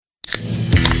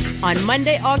On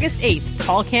Monday, August 8th,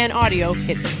 Tall Can Audio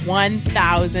hits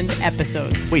 1,000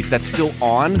 episodes. Wait, that's still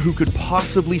on? Who could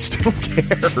possibly still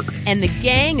care? And the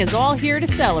gang is all here to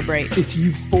celebrate. It's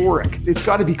euphoric. It's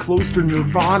got to be close to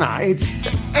Nirvana. It's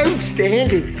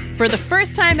outstanding. For the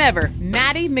first time ever,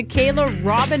 Maddie, Michaela,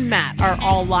 Rob, and Matt are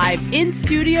all live in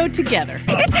studio together.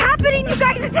 It's happening, you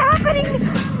guys! It's happening!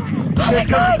 Oh my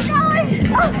God!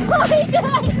 Oh my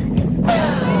God!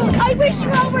 I wish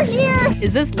you all were here!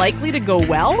 Is this likely to go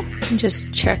well?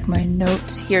 Just check my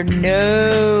notes here.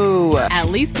 No. At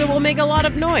least it will make a lot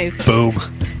of noise. Boom.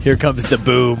 Here comes the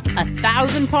boom.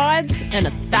 1,000 pods and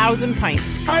 1,000 pints.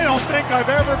 I don't think I've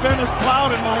ever been as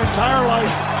proud in my entire life.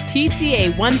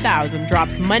 TCA 1000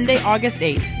 drops Monday, August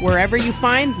 8th, wherever you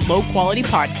find low-quality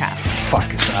podcasts.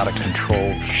 Fuck, it's out of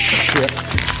control. Shit.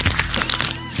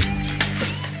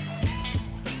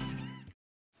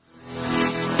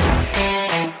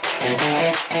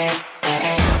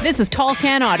 This is Tall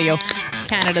Can Audio,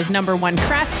 Canada's #1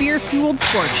 craft beer-fueled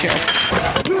sports show.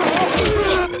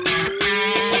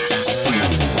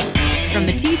 From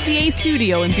the TCA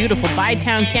studio in beautiful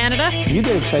Bytown, Canada. You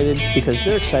get excited because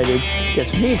they're excited.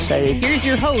 Gets me excited. Here's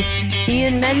your hosts,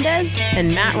 Ian Mendez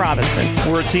and Matt Robinson.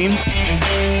 We're a team.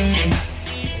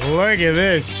 Look at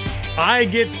this. I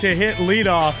get to hit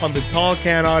leadoff on the Tall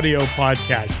Can Audio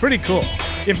podcast. Pretty cool.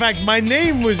 In fact, my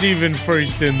name was even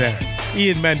first in there.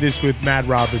 Ian Mendez with Matt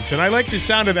Robinson. I like the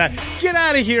sound of that. Get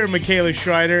out of here, Michaela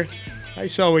Schreider. I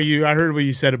heard what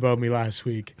you said about me last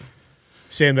week,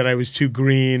 saying that I was too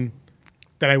green,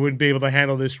 that I wouldn't be able to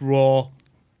handle this role.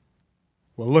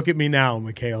 Well, look at me now,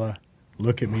 Michaela.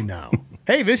 Look at me now.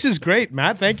 Hey, this is great,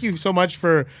 Matt. Thank you so much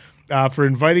for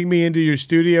inviting me into your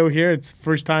studio here. It's the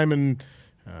first time in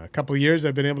a couple of years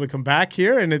I've been able to come back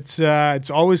here, and it's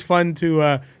always fun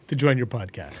to join your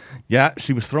podcast. Yeah,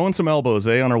 she was throwing some elbows,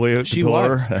 on her way out the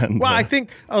door. And, I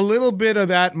think a little bit of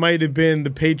that might have been the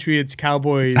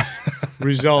Patriots-Cowboys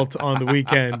result on the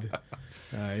weekend,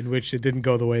 in which it didn't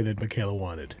go the way that Michaela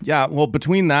wanted. Yeah, well,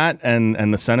 between that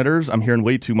and the Senators, I'm hearing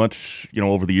way too much,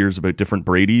 over the years about different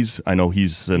Bradys. I know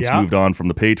he's since moved on from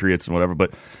the Patriots and whatever,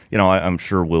 but, I'm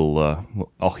sure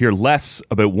I'll hear less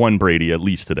about one Brady at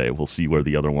least today. We'll see where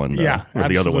the other one, the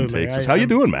other one takes us. How you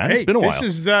doing, man? Hey, it's been a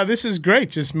while. This is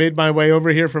great. Just made my way over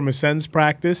here from Ascends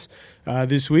practice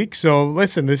this week. So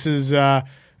listen, this is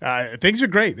things are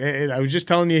great. I was just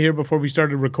telling you here before we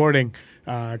started recording,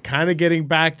 kind of getting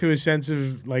back to a sense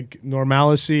of like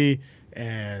normalcy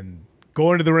and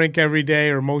going to the rink every day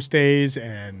or most days,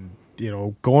 and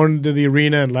going to the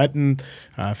arena and letting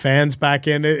fans back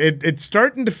in. It's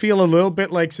starting to feel a little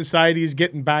bit like society is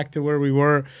getting back to where we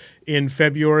were in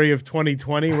February of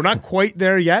 2020. We're not quite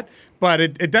there yet, but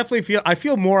it definitely I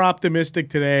feel more optimistic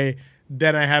today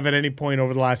than I have at any point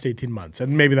over the last 18 months,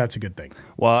 and maybe that's a good thing.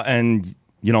 Well, and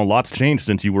lots changed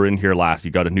since you were in here last.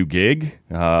 You got a new gig.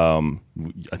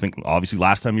 I think obviously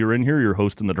last time you were in here, you were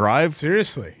hosting The Drive.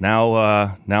 Seriously. Now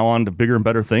on to bigger and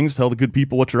better things. Tell the good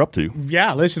people what you're up to.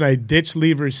 Yeah, listen, I ditched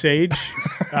Lever Sage,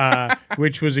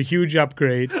 which was a huge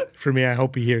upgrade for me. I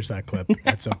hope he hears that clip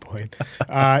at some point.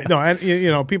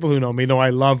 People who know me know I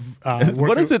love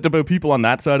what is it about people on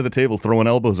that side of the table throwing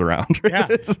elbows around? Yeah,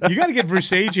 you got to get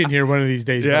Versage in here one of these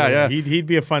days. Yeah. He'd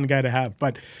be a fun guy to have.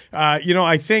 But,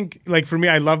 I think, like for me,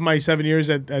 I love my 7 years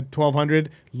at 1200.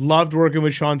 Loved working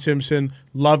with Sean Simpson.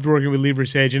 Loved working with Lever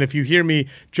Sage. And if you hear me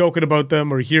joking about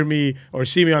them or hear me or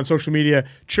see me on social media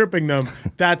chirping them,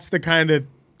 that's the kind of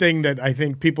thing that I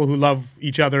think people who love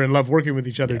each other and love working with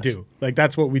each other do. Like,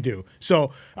 that's what we do.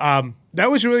 So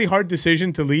that was a really hard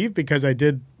decision to leave because I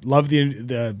did love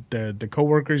the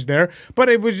coworkers there. But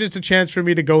it was just a chance for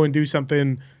me to go and do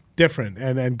something different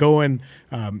and go and,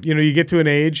 you get to an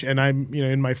age, and I'm,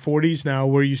 in my 40s now,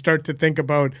 where you start to think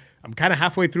about, I'm kind of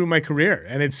halfway through my career,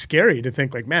 and it's scary to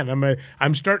think like, man,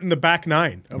 I'm starting the back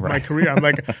nine of my career. I'm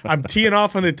like, I'm teeing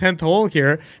off on the 10th hole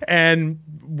here, and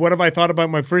what have I thought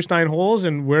about my first 9 holes,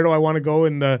 and where do I want to go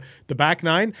in the back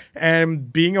 9?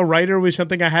 And being a writer was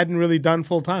something I hadn't really done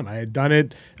full time. I had done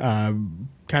it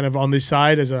kind of on the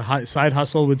side as a side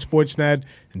hustle with Sportsnet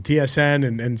and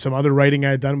TSN and some other writing I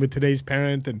had done with Today's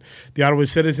Parent and the Ottawa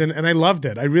Citizen, and I loved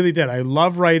it. I really did. I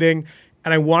love writing,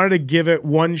 and I wanted to give it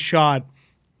one shot,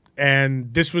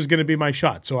 and this was going to be my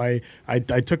shot. So I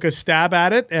took a stab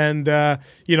at it, and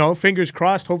fingers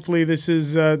crossed. Hopefully, this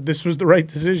was the right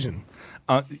decision.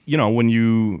 When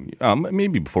you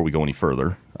maybe before we go any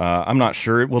further, I'm not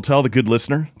sure. We'll tell the good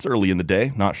listener. It's early in the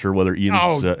day. Not sure whether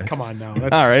Ian's. Come on now.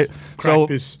 Let's all right. Crack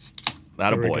this.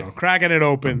 That a boy. Cracking it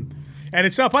open, and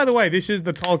it's not. By the way, this is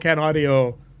the Tall Can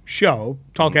Audio show,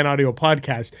 Tall Can Audio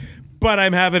podcast, but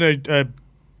I'm having a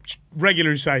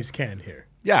regular size can here.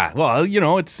 Yeah, well,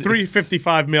 it's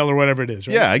 $355 mil or whatever it is,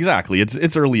 right? Yeah, exactly.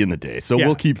 It's early in the day, so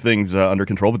we'll keep things under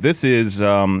control. But this is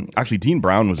actually Dean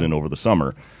Brown was in over the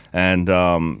summer, and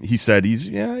he said he's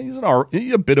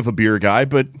a bit of a beer guy,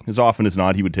 but as often as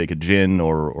not, he would take a gin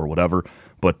or whatever.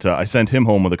 But I sent him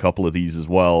home with a couple of these as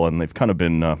well, and they've kind of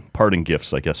been parting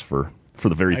gifts, I guess, for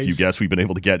the very few guests we've been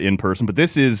able to get in person. But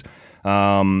this is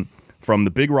from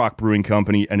the Big Rock Brewing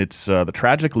Company, and it's the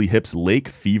Tragically Hip's Lake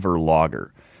Fever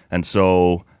Lager. And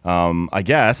so I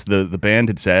guess the band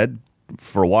had said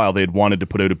for a while they had wanted to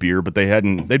put out a beer, but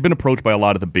they'd been approached by a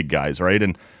lot of the big guys, right?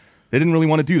 And they didn't really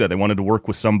want to do that. They wanted to work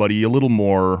with somebody a little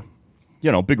more,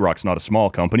 Big Rock's not a small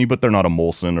company, but they're not a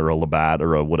Molson or a Labatt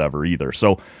or a whatever either.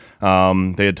 So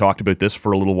they had talked about this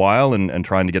for a little while and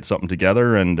trying to get something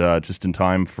together, and just in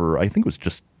time for, I think it was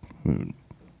just,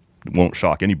 won't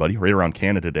shock anybody, right around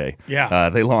Canada Day. Yeah.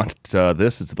 They launched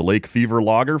this. It's the Lake Fever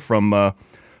Lager from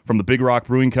the Big Rock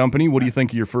Brewing Company. What do you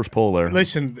think of your first poll there?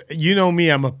 Listen, you know me,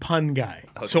 I'm a pun guy.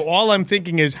 Okay. So all I'm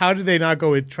thinking is, how did they not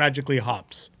go with Tragically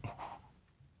Hops?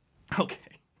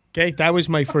 Okay, that was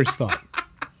my first thought.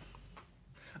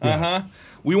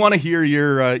 We want to hear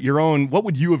your own. What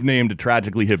would you have named a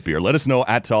Tragically Hip beer? Let us know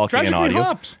at Tall Can Audio. Tragically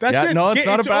Hops. That's it. No, it's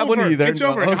not a bad one either. It's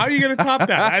over. How are you going to top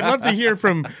that? I'd love to hear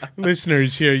from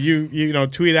listeners here. You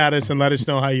tweet at us and let us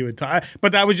know how you would top.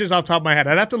 But that was just off the top of my head.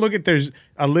 I'd have to look at. There's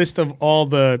a list of all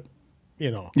the.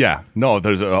 Yeah, no,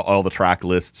 there's all the track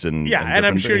lists and and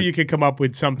I'm sure you could come up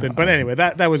with something. But anyway,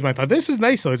 that was my thought. This is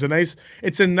nice though.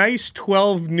 It's a nice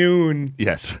 12 noon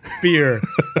beer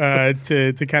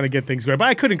to kind of get things going. But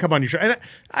I couldn't come on your show, and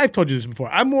I've told you this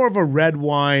before. I'm more of a red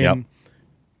wine,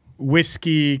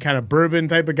 whiskey kind of bourbon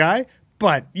type of guy.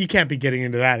 But you can't be getting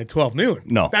into that at 12 noon.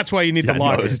 No, that's why you need the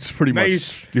lager. No, it's pretty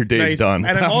much your day's done.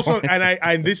 And I'm also,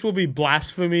 and this will be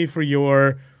blasphemy for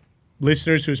your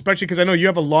listeners, who, especially because I know you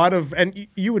have a lot of, and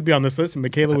you would be on this list, and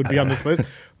Michaela would be on this list.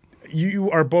 You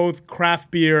are both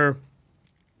craft beer.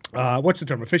 What's the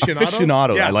term?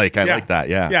 Aficionado. I like that.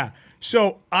 Yeah. Yeah.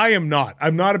 So I am not.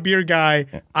 I'm not a beer guy.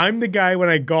 I'm the guy when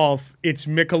I golf. It's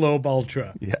Michelob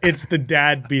Ultra. Yeah. It's the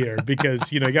dad beer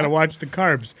because you got to watch the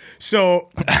carbs. So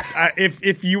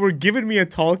if you were giving me a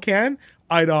tall can,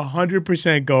 I'd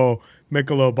 100% go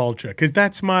Michelob Ultra because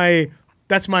that's my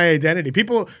identity.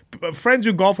 Friends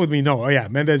who golf with me know,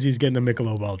 Mendez, he's getting a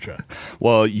Michelob Ultra.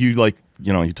 Well, you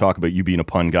talk about you being a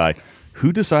pun guy.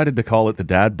 Who decided to call it the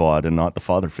dad bod and not the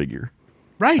father figure?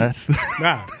 Right. That's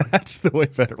the way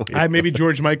better way. Maybe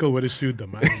George Michael would have sued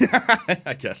them.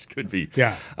 I guess could be.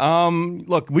 Yeah.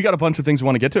 Look, we got a bunch of things we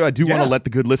want to get to. I do want to let the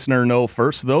good listener know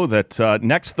first, though, that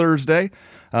next Thursday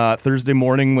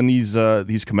morning when these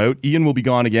come out, Ian will be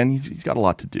gone again. He's got a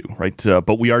lot to do, right?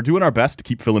 But we are doing our best to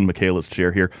keep filling Michaela's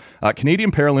chair here.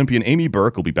 Canadian Paralympian Amy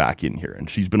Burke will be back in here, and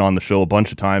she's been on the show a bunch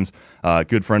of times. A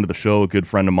good friend of the show, a good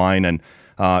friend of mine, and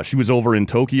she was over in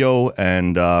Tokyo,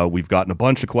 and we've gotten a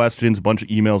bunch of questions, a bunch of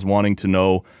emails wanting to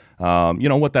know,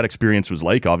 what that experience was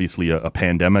like. Obviously, a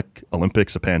pandemic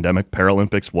Olympics, a pandemic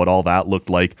Paralympics, what all that looked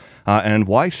like, and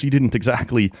why she didn't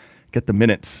exactly get the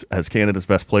minutes as Canada's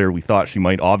best player we thought she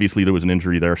might. Obviously, there was an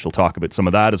injury there. She'll talk about some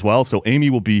of that as well. So Amy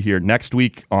will be here next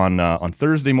week on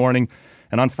Thursday morning.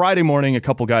 And on Friday morning, a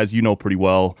couple guys you know pretty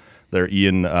well. They're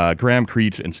Ian Graham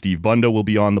Creech and Steve Bunda will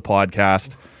be on the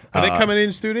podcast. Are they coming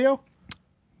in studio?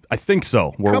 I think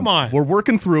so. Come on. We're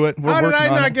working through it. How did I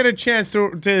not get a chance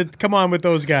to come on with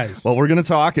those guys? Well, we're going to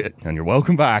talk it, and you're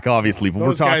welcome back, obviously. But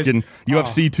we're talking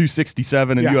UFC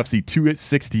 267 and UFC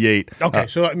 268. Okay,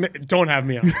 so don't have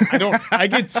me on. I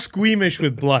get squeamish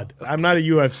with blood. I'm not a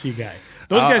UFC guy.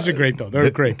 Those guys are great, though. They're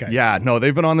great guys. Yeah, no,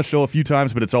 they've been on the show a few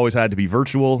times, but it's always had to be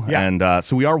virtual. Yeah. And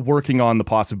so we are working on the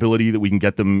possibility that we can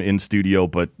get them in studio,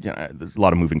 but there's a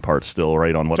lot of moving parts still,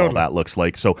 right, on what all that looks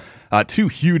like. So two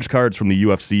huge cards from the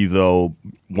UFC, though,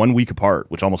 1 week apart,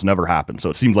 which almost never happens. So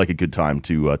it seems like a good time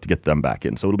to get them back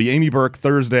in. So it'll be Amy Burke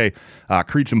Thursday,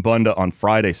 Creech and Bunda on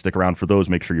Friday. Stick around for those.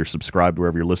 Make sure you're subscribed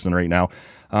wherever you're listening right now.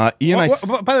 Ian,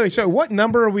 by the way, so what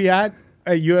number are we at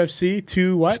UFC?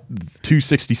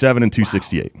 267 and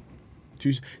 268.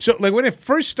 Wow. So like when it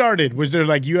first started, was there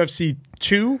like UFC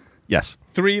 2? Yes.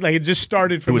 3? Like it just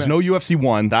started from There was no UFC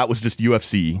 1. That was just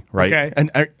UFC, right? Okay. And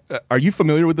are you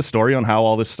familiar with the story on how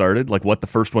all this started? Like what the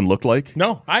first one looked like?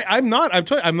 No, I'm not.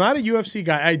 I'm not a UFC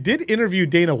guy. I did interview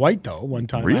Dana White, though, one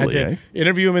time. Really? I had to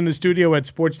interview him in the studio at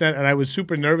Sportsnet, and I was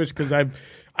super nervous because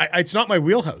it's not my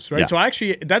wheelhouse, right? Yeah. So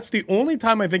actually, that's the only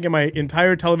time I think in my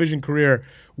entire television career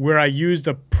where I used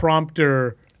a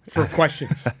prompter for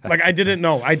questions. Like, I didn't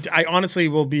know. I honestly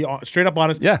will be straight up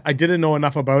honest. Yeah. I didn't know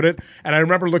enough about it. And I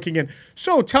remember looking in,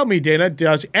 so tell me, Dana,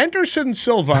 does Anderson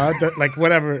Silva, like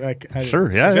whatever, like, Sure,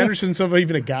 yeah. is yeah. Anderson Silva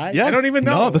even a guy? Yeah. I don't even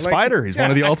know. No, the Spider. He's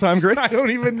one of the all-time greats. I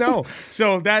don't even know.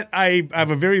 So that I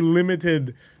have a very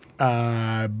limited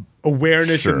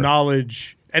awareness Sure. and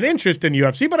knowledge and interest in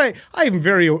UFC, but I am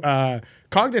very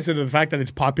cognizant of the fact that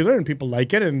it's popular and people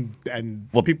like it, and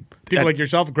people like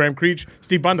yourself, Graham Creech,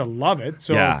 Steve Bunda love it.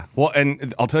 So yeah, well,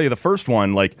 and I'll tell you, the first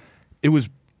one, like, it was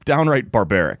downright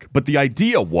barbaric. But the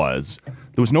idea was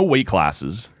there was no weight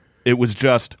classes. It was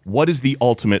just, what is the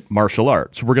ultimate martial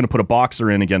art? So we're going to put a boxer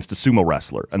in against a sumo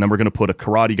wrestler, and then we're going to put a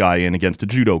karate guy in against a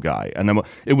judo guy, and then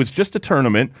it was just a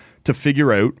tournament to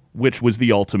figure out which was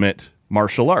the ultimate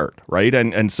martial art, right?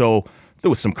 And so there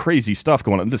was some crazy stuff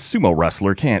going on. The sumo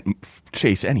wrestler can't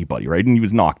chase anybody, right? And he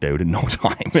was knocked out in no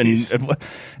time.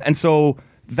 And so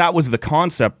that was the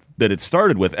concept that it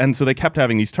started with. And so they kept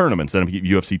having these tournaments, then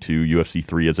UFC 2, UFC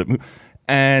 3 as it moved.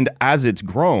 And as it's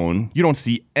grown, you don't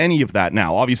see any of that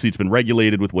now. Obviously, it's been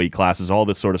regulated with weight classes, all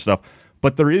this sort of stuff.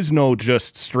 But there is no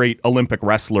just straight Olympic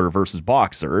wrestler versus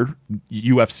boxer.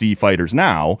 UFC fighters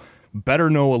now better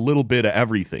know a little bit of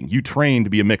everything. You train to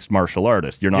be a mixed martial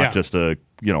artist. You're not just a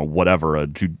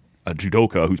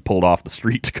judoka who's pulled off the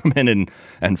street to come in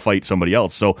and fight somebody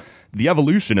else. So the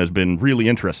evolution has been really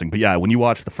interesting. But yeah, when you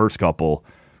watch the first couple,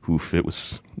 it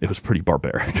was pretty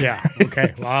barbaric. Yeah.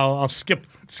 Okay. Well, I'll skip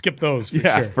those.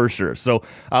 For sure. So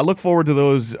look forward to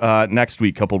those next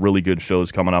week. Couple really good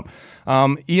shows coming up.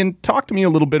 Ian, talk to me a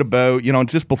little bit about,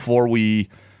 just before we,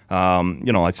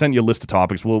 I sent you a list of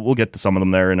topics. We'll get to some of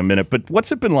them there in a minute. But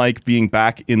what's it been like being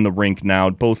back in the rink now?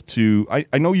 Both I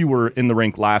know you were in the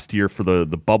rink last year for the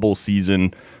bubble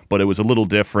season, but it was a little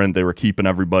different. They were keeping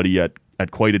everybody at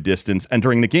quite a distance. And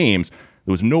during the games,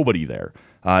 there was nobody there.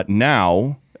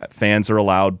 Now fans are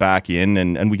allowed back in,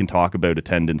 and we can talk about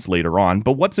attendance later on.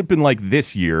 But what's it been like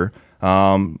this year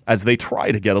as they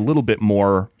try to get a little bit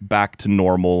more back to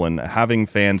normal and having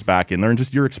fans back in there, and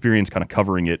just your experience kind of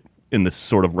covering it in this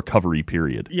sort of recovery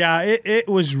period? Yeah, it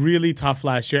was really tough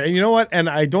last year. And you know what? And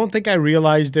I don't think I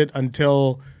realized it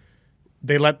until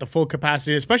they let the full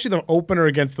capacity, especially the opener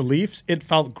against the Leafs. It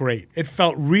felt great. It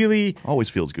felt really...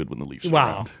 Always feels good when the Leafs are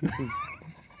around.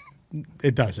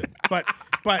 It doesn't. But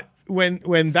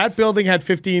when that building had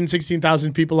 15,000,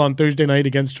 16,000 people on Thursday night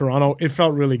against Toronto, it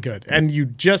felt really good. And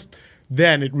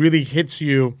then it really hits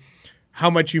you how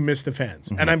much you miss the fans.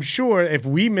 Mm-hmm. And I'm sure if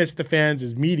we miss the fans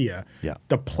as media,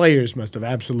 the players must have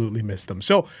absolutely missed them.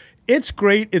 So it's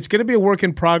great. It's going to be a work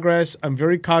in progress. I'm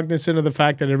very cognizant of the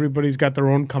fact that everybody's got their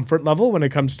own comfort level when it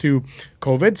comes to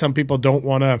COVID. Some people don't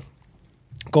want to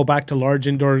go back to large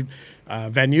indoor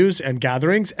venues and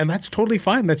gatherings, and that's totally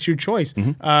fine. That's your choice.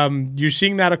 Mm-hmm. You're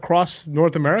seeing that across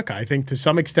North America. I think to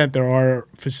some extent there are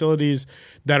facilities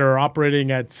that are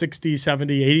operating at 60,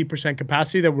 70, 80%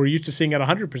 capacity that we're used to seeing at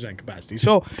 100% capacity.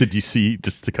 So did you see,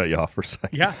 just to cut you off for a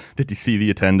second, yeah, did you see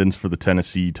the attendance for the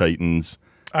Tennessee Titans?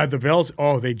 The Bills,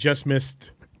 they just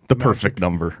missed the perfect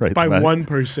number, right? By one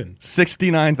person.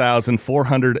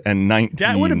 69,419.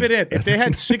 That would have been it. If they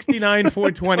had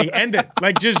 69,420, end it.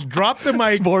 Like, just drop the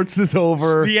mic. Sports is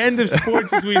over. The end of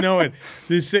sports as we know it.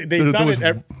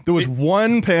 There was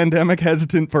one pandemic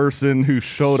hesitant person who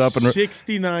showed up.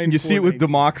 69. You see it with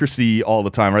democracy all the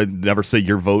time, right? Never say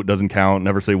your vote doesn't count.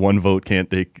 Never say one vote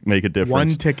can't make a difference. One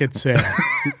ticket sale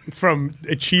from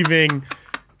achieving...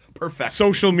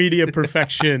 social media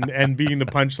perfection and being the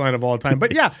punchline of all time.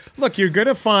 But yeah, look, you're going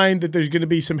to find that there's going to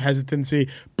be some hesitancy,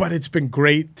 but it's been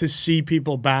great to see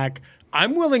people back.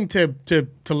 I'm willing to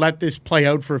let this play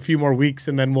out for a few more weeks,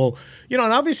 and then we'll, and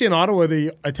obviously in Ottawa,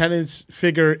 the attendance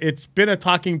figure, it's been a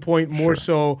talking point more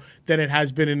so than it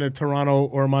has been in a Toronto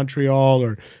or Montreal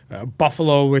or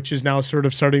Buffalo, which is now sort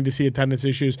of starting to see attendance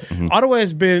issues. Mm-hmm. Ottawa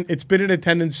it's been an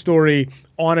attendance story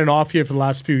on and off here for the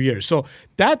last few years. So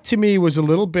that to me was a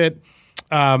little bit,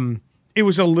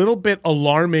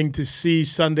 alarming to see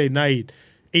Sunday night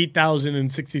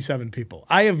 8,067 people.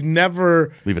 I have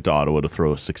never... Leave it to Ottawa to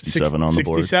throw a 67 on the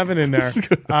board. 67 in there.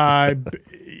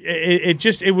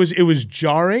 It was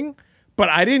jarring, but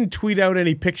I didn't tweet out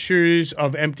any pictures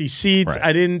of empty seats. Right.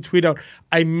 I didn't tweet out...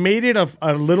 I made it a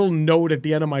little note at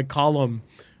the end of my column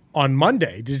on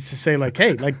Monday just to say, like,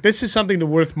 hey, like, this is something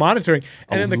worth monitoring.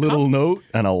 And a little note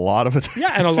and a lot of attention.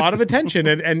 Yeah, and a lot of attention.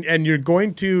 And you're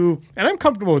going to... And I'm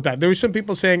comfortable with that. There were some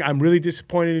people saying, I'm really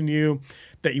disappointed in you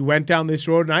that you went down this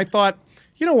road. And I thought,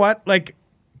 you know what? Like,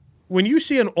 when you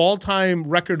see an all-time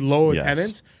record low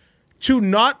attendance, to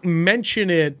not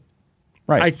mention it,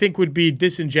 I think would be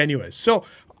disingenuous. So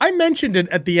I mentioned it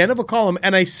at the end of a column,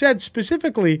 and I said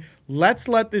specifically, let's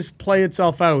let this play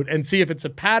itself out and see if it's a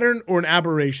pattern or an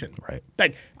aberration. Right.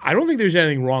 Like, I don't think there's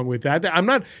anything wrong with that. I'm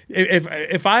not.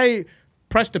 If I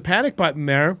pressed a panic button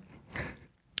there,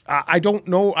 I don't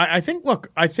know. I think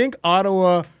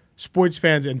Ottawa sports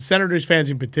fans and Senators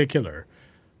fans in particular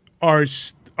are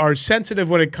sensitive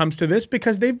when it comes to this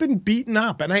because they've been beaten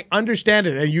up, and I understand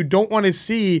it. And you don't want to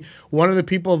see one of the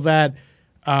people that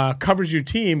covers your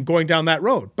team going down that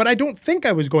road. But I don't think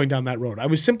I was going down that road. I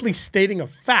was simply stating a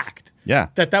fact. Yeah.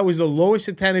 That was the lowest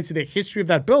attendance in the history of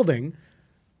that building,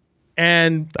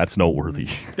 and that's noteworthy.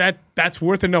 That's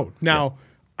worth a note. Now,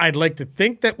 I'd like to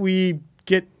think that we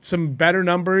get some better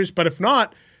numbers, but if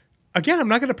not, again, I'm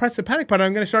not going to press the panic button.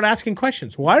 I'm going to start asking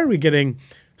questions. Why are we getting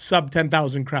sub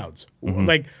 10,000 crowds? Mm-hmm.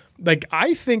 Like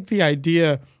I think the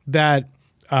idea that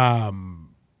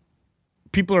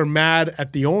people are mad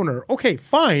at the owner, okay,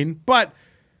 fine, but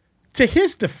to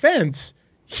his defense,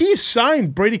 he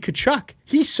signed Brady Tkachuk.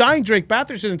 He signed Drake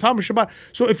Batherson and Thomas Chabot.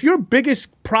 So if your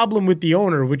biggest problem with the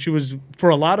owner, which was for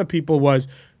a lot of people, was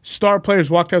star players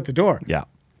walked out the door,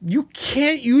 you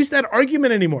can't use that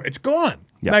argument anymore. It's gone.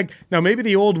 Yeah. Like, now maybe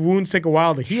the old wounds take a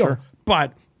while to heal,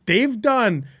 but they've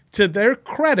done, to their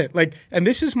credit, like, and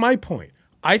this is my point.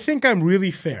 I think I'm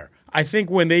really fair. I think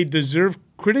when they deserve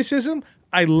criticism,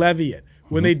 I levy it.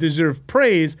 When they deserve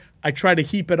praise, I try to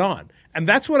heap it on. And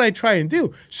that's what I try and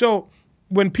do. So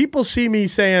when people see me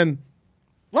saying,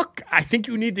 look, I think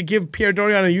you need to give Pierre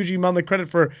Dorion and Eugene Melnyk credit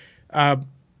for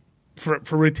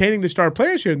retaining the star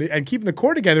players here and keeping the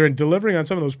core together and delivering on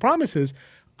some of those promises,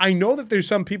 I know that there's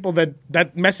some people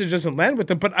that message doesn't land with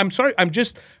them, but I'm sorry,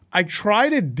 I try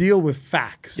to deal with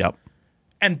facts. Yep.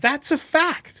 And that's a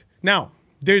fact. Now,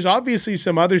 there's obviously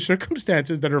some other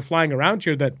circumstances that are flying around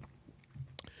here that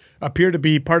appear to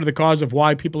be part of the cause of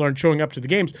why people aren't showing up to the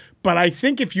games. But I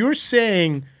think if you're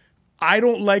saying, I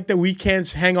don't like that we can't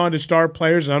hang on to star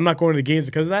players and I'm not going to the games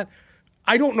because of that,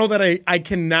 I don't know that I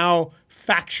can now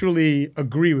factually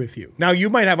agree with you. Now, you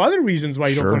might have other reasons why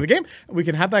you don't go to the game. We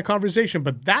can have that conversation.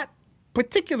 But that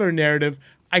particular narrative,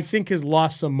 I think, has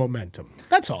lost some momentum.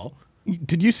 That's all.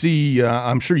 Did you see,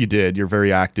 I'm sure you did, you're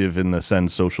very active in the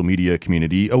Sens social media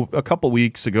community. A couple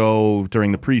weeks ago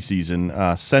during the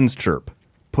preseason, Sens Chirp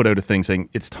put out a thing saying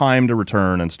it's time to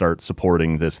return and start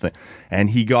supporting this thing.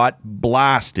 And he got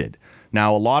blasted.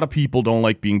 Now, a lot of people don't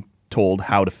like being told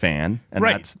how to fan, and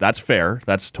that's fair.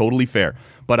 That's totally fair.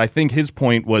 But I think his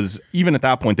point was, even at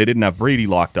that point, they didn't have Brady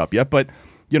locked up yet, but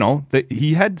you know,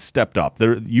 he had stepped up.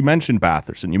 You mentioned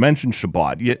Batherson, you mentioned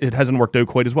Chabot. It hasn't worked out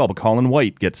quite as well, but Colin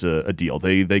White gets a deal.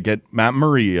 They get Matt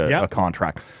Murray a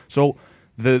contract. So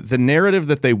the narrative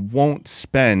that they won't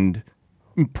spend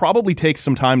probably takes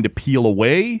some time to peel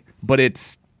away, but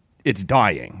it's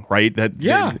dying, right?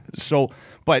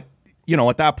 But you know,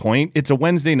 at that point, it's a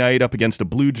Wednesday night up against a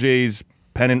Blue Jays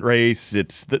pennant race.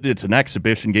 It's an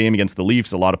exhibition game against the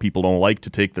Leafs. A lot of people don't like to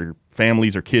take their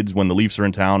families or kids when the Leafs are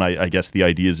in town. I guess the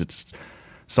idea is it's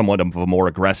somewhat of a more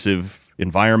aggressive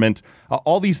environment.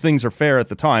 All these things are fair at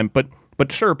the time, but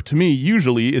Chirp, to me,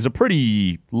 usually is a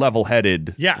pretty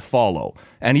level-headed follow.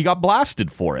 And he got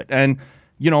blasted for it. And,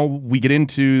 you know, we get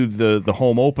into the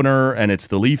home opener, and it's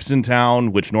the Leafs in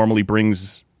town, which normally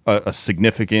brings a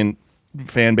significant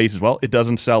fan base as well. It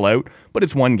doesn't sell out, but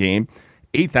it's one game.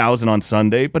 8,000 on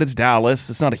Sunday, but it's Dallas.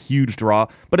 It's not a huge draw.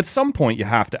 But at some point, you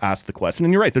have to ask the question.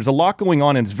 And you're right, there's a lot going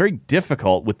on, and it's very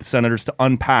difficult with the Senators to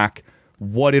unpack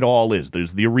what it all is.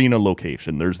 There's the arena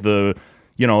location. There's the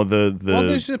Well,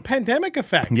 there's the pandemic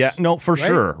effect. Yeah, no, for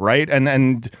sure, right?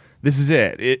 And this is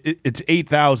it. It's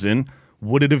 8,000.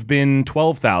 Would it have been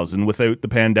 12,000 without the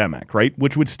pandemic, right?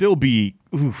 Which would still be,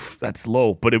 that's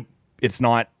low, but it's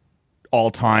not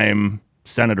all-time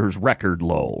Senators record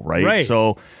low, right?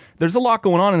 So there's a lot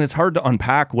going on, and it's hard to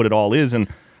unpack what it all is. And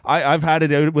I've had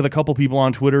it out with a couple people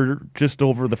on Twitter just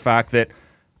over the fact that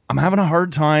I'm having a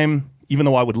hard time, even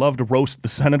though I would love to roast the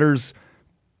Senators,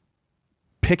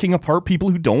 picking apart people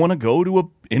who don't want to go to an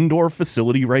indoor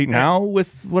facility right now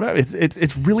with whatever.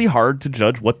 It's really hard to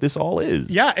judge what this all is.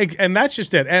 Yeah, and that's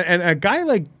just it. And a guy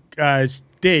like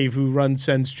Dave, who runs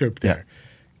Sens Chirp there,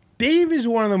 Dave is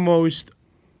one of the most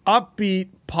upbeat,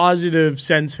 positive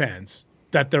Sens fans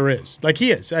that there is. Like,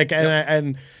 he is. Like,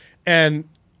 and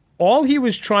all he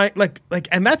was trying,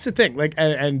 and that's the thing. Like,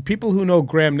 and people who know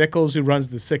Graham Nichols, who runs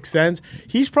the Sixth Sense,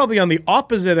 he's probably on the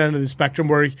opposite end of the spectrum,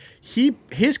 where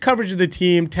his coverage of the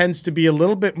team tends to be a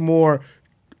little bit more,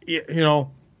 I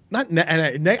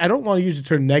don't want to use the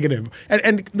term negative,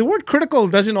 and the word critical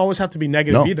doesn't always have to be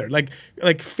negative either. Like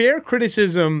fair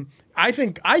criticism, I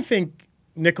think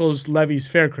Nichols levies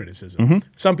fair criticism. Mm-hmm.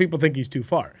 Some people think he's too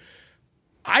far.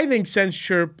 I think Sens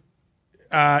Chirp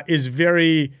is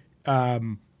very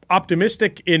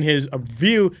optimistic in his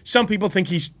view. Some people think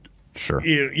he's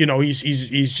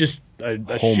he's just a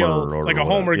homer shill, or like a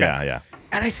homer guy. Yeah.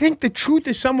 And I think the truth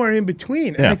is somewhere in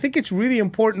between. And I think it's really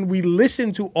important we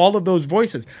listen to all of those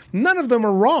voices. None of them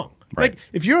are wrong. Right. Like,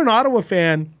 if you're an Ottawa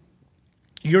fan,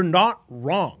 you're not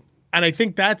wrong. And I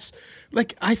think that's,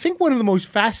 like, I think one of the most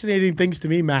fascinating things to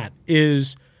me, Matt,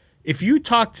 is if you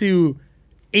talk to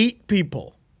 8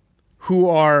 people who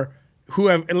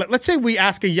have, let's say we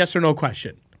ask a yes or no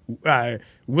question.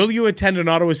 Will you attend an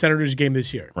Ottawa Senators game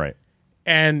this year? Right.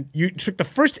 And you took the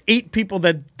first 8 people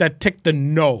that ticked the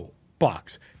no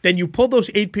box. Then you pull those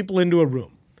 8 people into a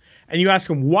room and you ask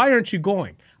them, why aren't you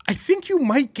going? I think you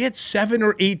might get 7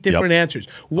 or 8 different answers.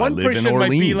 One person might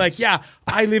be like, yeah,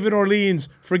 I live in Orleans.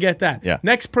 Forget that. Yeah.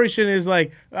 Next person is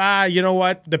like, you know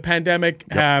what? The pandemic,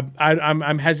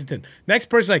 I'm hesitant. Next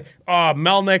person like,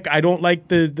 Melnick, I don't like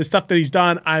the stuff that he's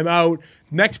done. I'm out.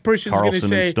 Next person's going to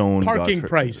say parking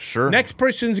price. Sure. Next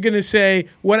person's going to say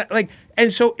what, like,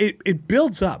 and so it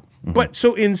builds up. Mm-hmm. But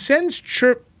so in Sens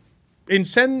Chirp's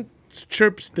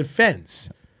defense,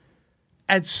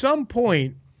 at some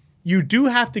point, you do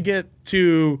have to get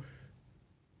to,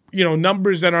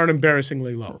 numbers that aren't embarrassing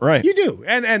low. Right. You do.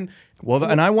 And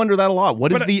I wonder that a lot.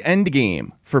 What is the end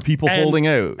game for people holding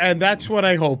out? And that's what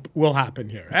I hope will happen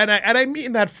here. And I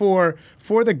mean that for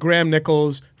the Graham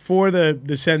Nichols, for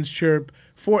the Sens Chirp,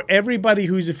 for everybody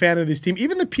who's a fan of this team,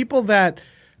 even the people that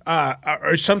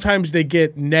are sometimes they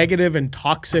get negative and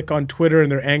toxic on Twitter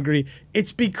and they're angry.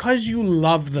 It's because you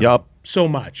love them so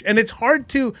much. And it's hard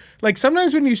to, like,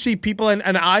 sometimes when you see people, and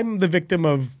I'm the victim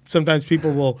of, sometimes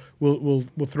people will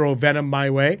throw venom my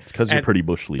way. It's because you're pretty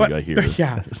bush league, I hear.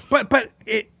 Yeah. but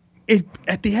it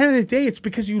at the end of the day, it's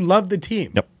because you love the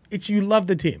team. Yep. You love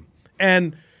the team.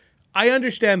 And I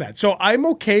understand that. So I'm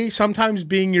okay sometimes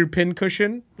being your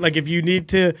pincushion. Like, if you need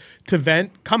to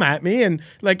vent, come at me. And,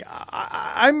 like,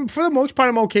 I'm for the most part,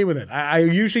 I'm okay with it. I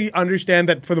usually understand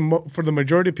that for the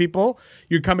majority of people,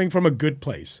 you're coming from a good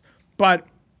place. But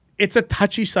it's a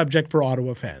touchy subject for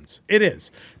Ottawa fans. It is,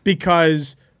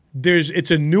 because it's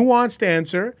a nuanced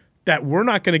answer that we're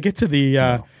not going to get to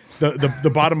the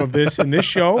bottom of this in this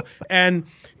show, and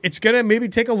it's going to maybe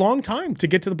take a long time to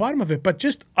get to the bottom of it. But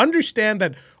just understand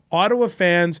that Ottawa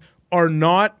fans are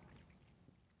not,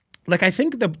 like, I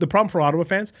think the problem for Ottawa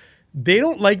fans, they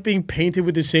don't like being painted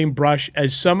with the same brush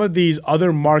as some of these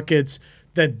other markets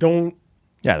that don't.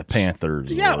 Yeah, the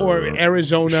Panthers. Yeah, or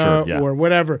Arizona, or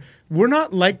whatever. We're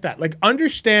not like that. Like,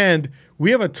 understand,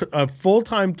 we have a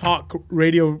full-time talk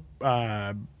radio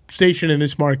station in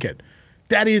this market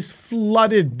that is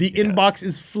flooded. The inbox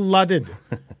is flooded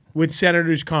with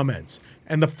Senators comments.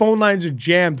 And the phone lines are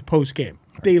jammed post-game.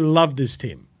 They love this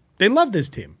team.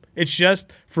 It's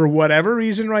just, for whatever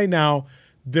reason right now,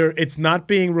 it's not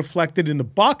being reflected in the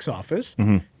box office.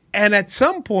 Mm-hmm. And at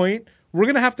some point, we're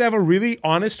going to have a really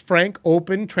honest, frank,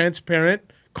 open,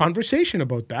 transparent conversation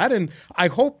about that. And I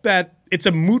hope that it's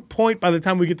a moot point by the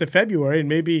time we get to February and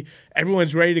maybe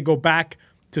everyone's ready to go back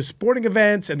to sporting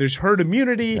events and there's herd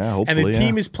immunity and the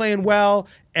team is playing well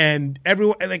and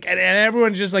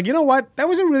everyone's just like, you know what? That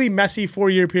was a really messy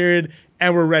 4-year period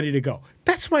and we're ready to go.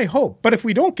 That's my hope. But if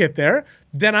we don't get there,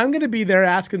 then I'm going to be there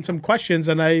asking some questions,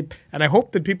 and I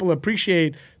hope that people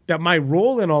appreciate that my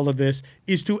role in all of this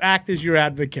is to act as your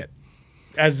advocate.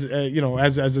 As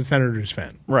a Senators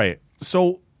fan. Right.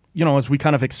 So, as we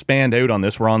kind of expand out on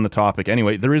this, we're on the topic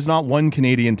anyway. There is not one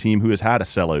Canadian team who has had a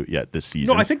sellout yet this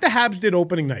season. No, I think the Habs did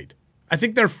opening night. I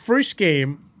think their first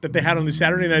game that they had on the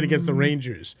Saturday night against the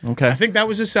Rangers. Okay. I think that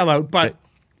was a sellout,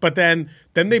 but then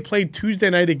they played Tuesday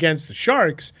night against the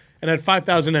Sharks and had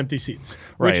 5,000 empty seats,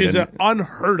 which is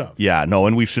unheard of. Yeah, no,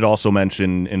 and we should also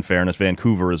mention, in fairness,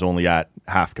 Vancouver is only at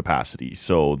half capacity,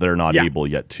 so they're not able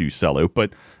yet to sell out.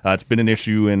 But it's been an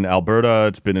issue in Alberta.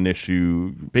 It's been an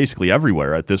issue basically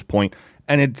everywhere at this point.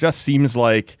 And it just seems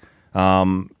like,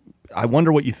 I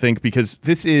wonder what you think, because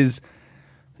this is,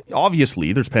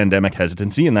 obviously, there's pandemic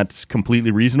hesitancy, and that's completely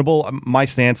reasonable. My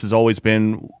stance has always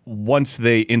been, once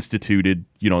they instituted,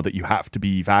 that you have to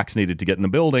be vaccinated to get in the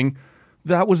building,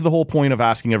 that was the whole point of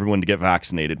asking everyone to get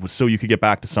vaccinated, was so you could get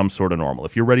back to some sort of normal.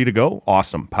 If you're ready to go,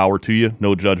 awesome. Power to you.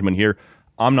 No judgment here.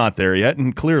 I'm not there yet,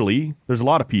 and clearly there's a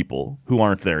lot of people who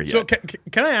aren't there yet. So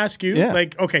can I ask you,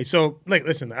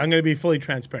 listen, I'm going to be fully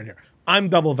transparent here. I'm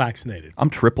double vaccinated. I'm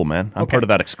triple, man. I'm part of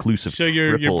that exclusive. So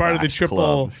you're part of the triple.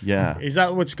 Club. Yeah. Is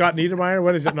that what Scott Niedermayer?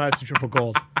 What is it? No, it's a triple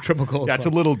gold. Triple gold. That's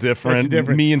a little different.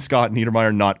 Me and Scott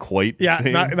Niedermayer, not quite. Yeah,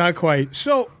 not quite.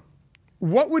 So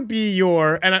what would be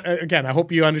your, and again, I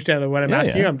hope you understand that what I'm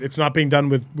asking you, it's not being done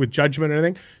with judgment or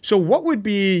anything. So what would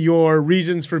be your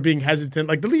reasons for being hesitant?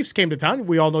 Like the Leafs came to town.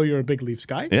 We all know you're a big Leafs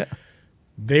guy. Yeah.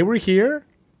 They were here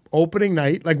opening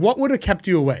night. Like what would have kept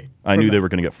you away? I knew they were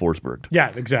going to get Forsberg'd.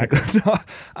 Yeah, exactly.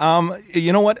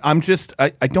 You know what? I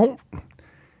don't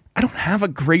have a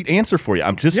great answer for you.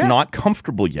 I'm just not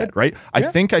comfortable yet, right? I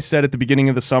think I said at the beginning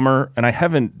of the summer, and I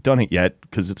haven't done it yet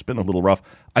because it's been a little rough,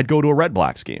 I'd go to a Red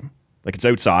Blacks game. Like it's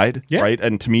outside, right?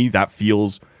 And to me, that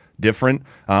feels different.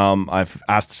 I've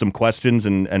asked some questions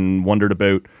and wondered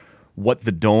about what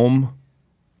the Dome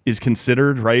is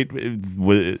considered, right?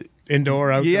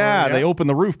 Indoor, outdoor. Yeah, they open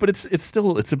the roof, but it's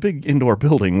still a big indoor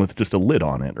building with just a lid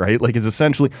on it, right? Like it's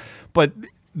essentially, but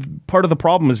part of the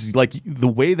problem is like the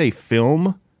way they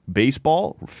film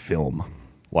baseball.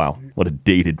 Wow, what a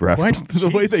dated reference. The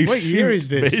way they what year is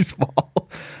this? Baseball.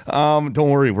 Don't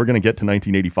worry, we're going to get to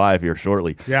 1985 here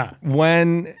shortly. Yeah.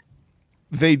 When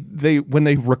they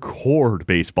record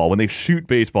baseball, when they shoot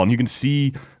baseball, and you can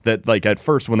see that like at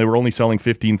first when they were only selling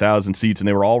 15,000 seats and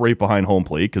they were all right behind home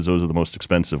plate because those are the most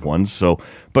expensive ones. So,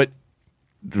 but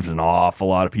there's an awful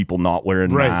lot of people not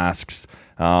wearing masks.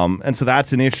 And so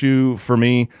that's an issue for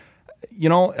me. You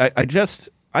know,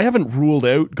 I haven't ruled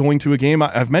out going to a game.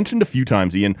 I've mentioned a few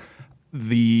times, Ian,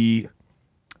 the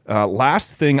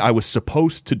last thing I was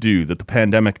supposed to do that the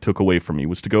pandemic took away from me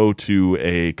was to go to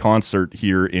a concert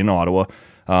here in Ottawa,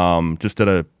 just at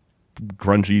a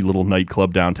grungy little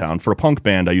nightclub downtown for a punk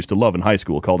band I used to love in high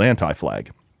school called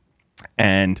Anti-Flag.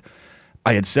 And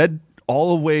I had said all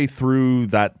the way through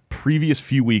that previous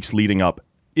few weeks leading up,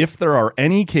 if there are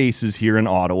any cases here in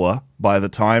Ottawa by the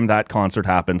time that concert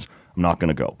happens, I'm not going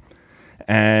to go.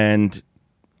 And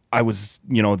I was,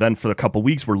 then for a couple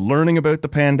weeks, we're learning about the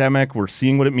pandemic. We're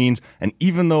seeing what it means. And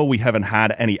even though we haven't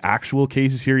had any actual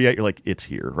cases here yet, you're like, it's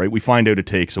here, right? We find out it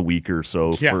takes a week or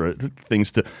so for things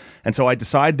to. And so I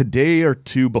decide the day or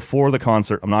two before the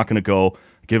concert, I'm not going to go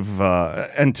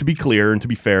and to be clear and to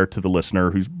be fair to the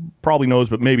listener who probably knows,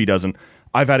 but maybe doesn't,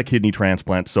 I've had a kidney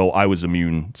transplant, so I was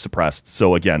immune suppressed.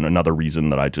 So again, another reason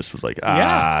that I just was like,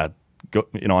 I'm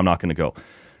not going to go.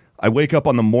 I wake up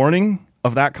on the morning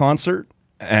of that concert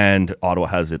and Ottawa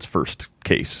has its first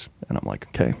case. And I'm like,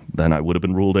 okay, then I would have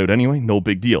been ruled out anyway. No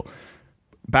big deal.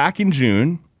 Back in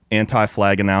June,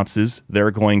 Anti-Flag announces they're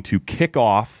going to kick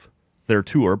off their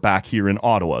tour back here in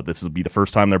Ottawa. This will be the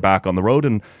first time they're back on the road.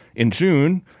 And in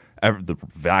June, the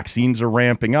vaccines are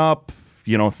ramping up.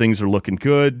 Things are looking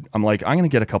good. I'm like, I'm going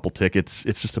to get a couple tickets.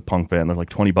 It's just a punk band. They're like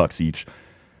 $20 each.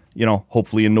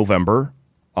 Hopefully in November,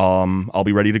 I'll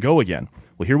be ready to go again.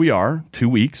 Well, here we are, 2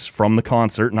 weeks from the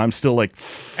concert, and I'm still like...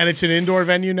 And it's an indoor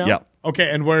venue now? Yeah. Okay,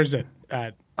 and where is it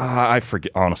at? I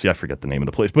forget the name of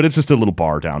the place, but it's just a little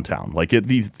bar downtown. Like,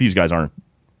 these guys aren't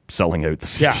selling out the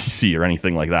CTC or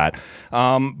anything like that.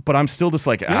 But I'm still just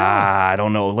like, I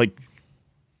don't know. Like,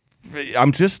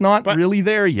 I'm just not really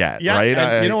there yet, right?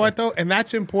 And you know what, though? And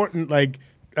that's important. Like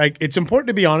it's important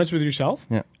to be honest with yourself.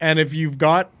 Yeah. And if you've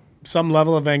got some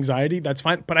level of anxiety, that's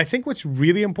fine. But I think what's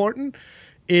really important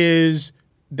is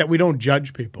that we don't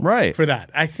judge people for that.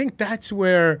 I think that's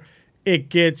where it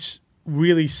gets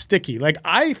really sticky. Like,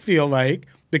 I feel like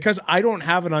because I don't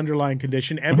have an underlying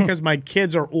condition and because my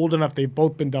kids are old enough, they've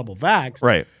both been double vaxxed.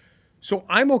 Right. So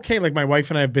I'm okay. Like, my wife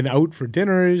and I have been out for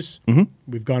dinners.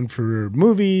 We've gone for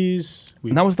movies.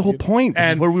 And that was the whole point.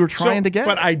 This is where we were trying to get.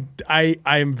 But I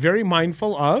am very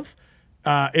mindful of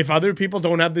if other people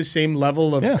don't have the same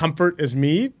level of comfort as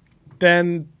me,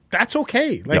 then that's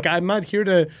okay. Like, I'm not here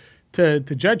to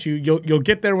judge you. You'll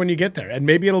get there when you get there. And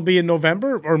maybe it'll be in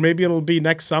November or maybe it'll be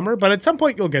next summer, but at some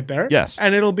point you'll get there. Yes.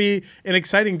 And it'll be an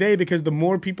exciting day because the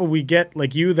more people we get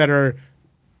like you that are,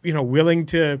 willing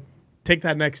to take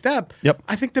that next step,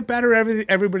 I think the better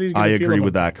everybody's going to feel. I agree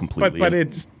with that completely. But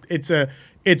it's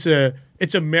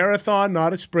a marathon,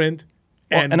 not a sprint.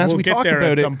 And as we'll we get talk there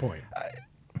about at it, some point.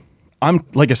 I'm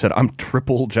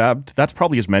triple jabbed. That's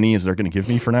probably as many as they're going to give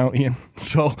me for now, Ian.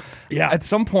 So at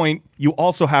some point, you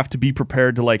also have to be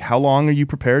prepared to, like, how long are you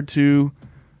prepared to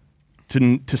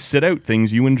sit out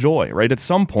things you enjoy, right? At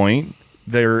some point,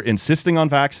 they're insisting on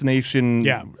vaccination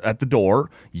at the door.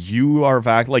 You are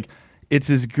like, it's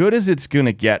as good as it's going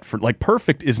to get for, like,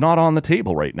 perfect is not on the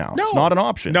table right now. No. It's not an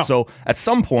option. No. So at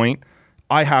some point,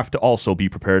 I have to also be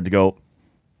prepared to go,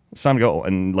 it's time to go.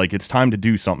 And, like, it's time to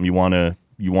do something you want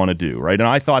to do, right? And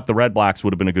I thought the Red Blacks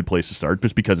would have been a good place to start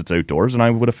just because it's outdoors, and I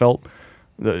would have felt,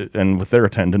 and with their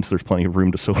attendance, there's plenty of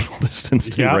room to social distance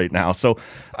too right now. So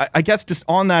I guess just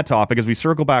on that topic, as we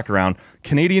circle back around,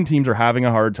 Canadian teams are having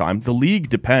a hard time. The league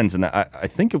depends, and I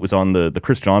think it was on the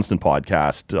Chris Johnston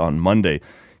podcast on Monday.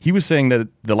 He was saying that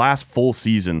the last full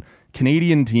season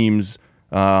Canadian teams,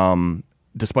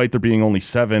 despite there being only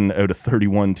 7 out of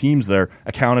 31 teams there,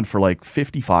 accounted for like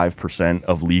 55%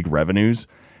 of league revenues.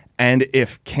 And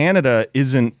if Canada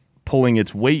isn't pulling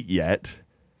its weight yet,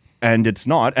 and it's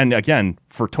not, and again,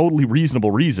 for totally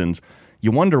reasonable reasons,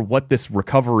 you wonder what this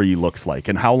recovery looks like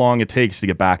and how long it takes to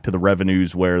get back to the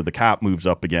revenues where the cap moves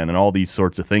up again and all these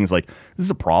sorts of things. Like, this is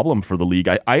a problem for the league.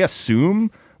 I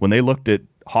assume when they looked at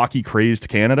hockey-crazed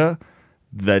Canada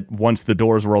that once the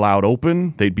doors were allowed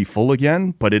open, they'd be full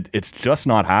again, but it's just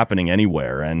not happening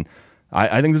anywhere. And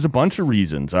I think there's a bunch of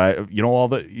reasons. You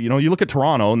look at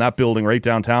Toronto and that building right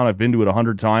downtown. I've been to it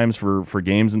 100 times for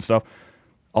games and stuff.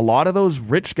 A lot of those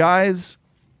rich guys,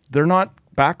 they're not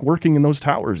back working in those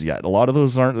towers yet. A lot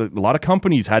of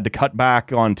companies had to cut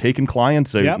back on taking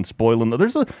clients out and spoiling them.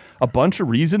 There's a bunch of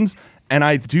reasons, and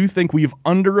I do think we've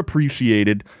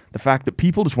underappreciated the fact that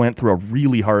people just went through a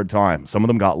really hard time. Some of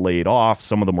them got laid off,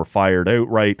 some of them were fired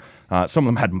outright, some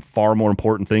of them had far more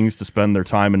important things to spend their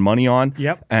time and money on.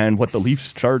 And what the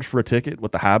Leafs charge for a ticket,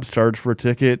 what the Habs charge for a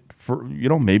ticket,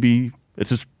 maybe it's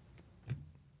just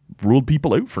ruled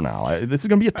people out for now. This is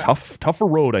going to be a tougher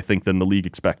road, I think, than the league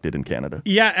expected in Canada.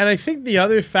 Yeah, and I think the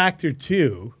other factor,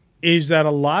 too, is that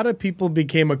a lot of people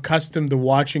became accustomed to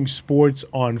watching sports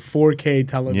on 4K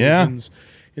televisions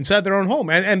inside their own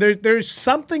home. And there's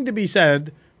something to be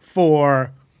said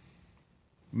for,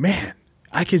 man,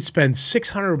 I could spend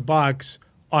 $600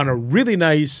 on a really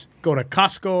nice, go to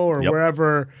Costco or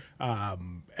wherever,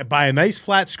 buy a nice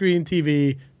flat screen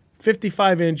TV,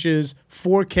 55 inches,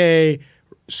 4K,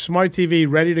 smart TV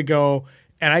ready to go,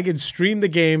 and I can stream the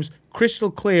games crystal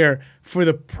clear for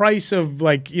the price of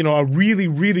a really,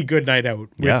 really good night out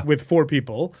with 4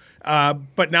 people.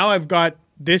 But now I've got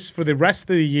this for the rest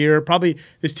of the year. Probably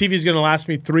this TV is going to last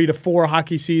me 3 to 4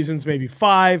 hockey seasons, maybe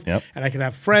 5, and I can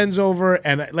have friends over.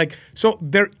 And so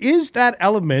there is that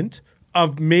element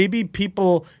of maybe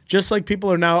people, just like people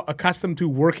are now accustomed to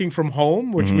working from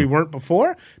home, which we weren't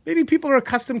before, maybe people are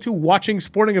accustomed to watching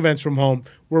sporting events from home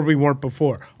where we weren't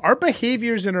before. Our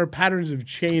behaviors and our patterns have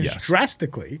changed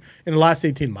drastically in the last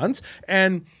 18 months.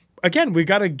 And again, we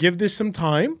got to give this some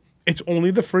time. It's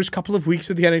only the first couple of weeks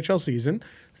of the NHL season.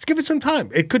 Let's give it some time.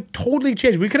 It could totally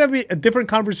change. We could have a different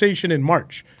conversation in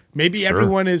March. Maybe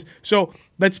everyone is. So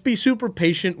let's be super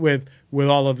patient with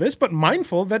all of this, but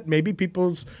mindful that maybe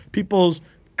people's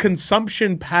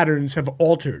consumption patterns have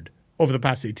altered over the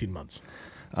past 18 months.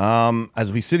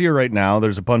 As we sit here right now,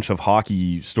 there's a bunch of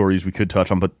hockey stories we could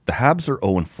touch on, but the Habs are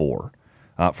 0-4. For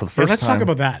the first time. Let's talk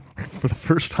about that. For the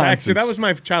first time. Actually, that was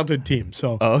my childhood team.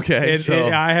 So okay.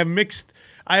 I have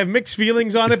mixed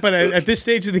feelings on it, but at this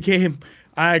stage of the game,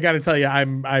 I got to tell you,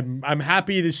 I'm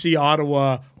happy to see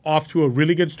Ottawa off to a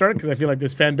really good start because I feel like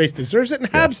this fan base deserves it.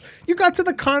 And Habs, you got to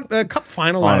the Cup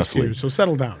final last year, so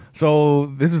settle down. So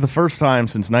this is the first time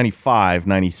since 95,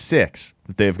 96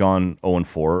 that they've gone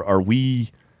 0-4. Are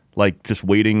we just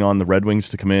waiting on the Red Wings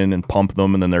to come in and pump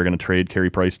them, and then they're going to trade Carey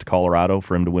Price to Colorado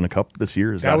for him to win a cup this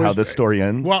year? Is that how this story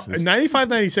ends? Well, 95,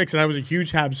 96, and I was a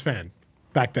huge Habs fan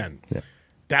back then. Yeah.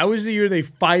 That was the year they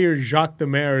fired Jacques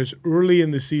Demers early in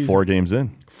the season. 4 games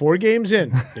in. 4 games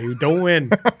in. They don't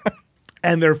win.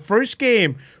 And their first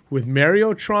game with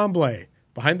Mario Tremblay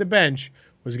behind the bench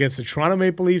was against the Toronto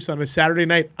Maple Leafs on a Saturday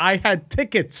night. I had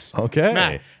tickets. Okay.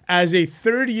 Matt, as a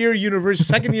second year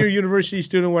university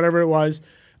student, whatever it was.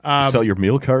 Sell your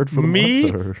meal card for the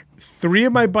month? Or? 3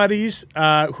 of my buddies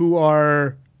they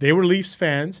were Leafs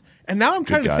fans. And now I'm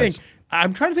trying to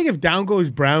think if Down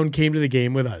Goes Brown came to the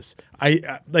game with us.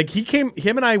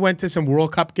 Him and I went to some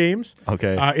World Cup games.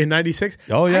 Okay. In 96.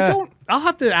 Oh, yeah. I'll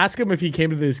have to ask him if he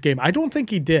came to this game. I don't think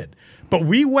he did. But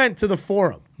we went to the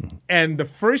Forum. And the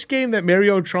first game that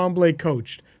Mario Tremblay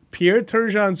coached, Pierre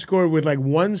Turgeon scored with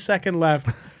 1 second left.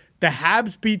 The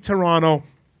Habs beat Toronto.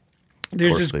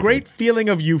 There's this great feeling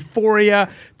of euphoria.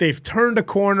 They've turned a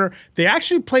corner. They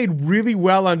actually played really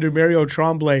well under Mario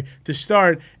Tremblay to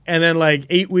start, and then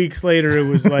 8 weeks later, it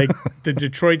was the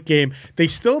Detroit game. They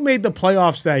still made the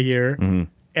playoffs that year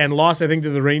and lost, I think, to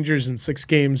the Rangers in 6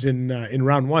 games in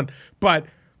round 1. But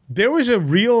there was a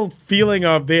real feeling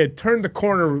of they had turned the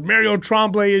corner. Mario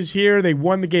Tremblay is here. They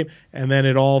won the game, and then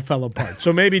it all fell apart.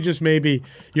 So maybe, just maybe,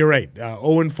 you're right.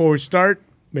 0-4 start.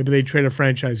 Maybe they trade a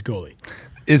franchise goalie.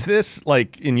 Is this,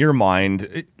 in your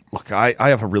mind, look, I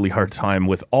have a really hard time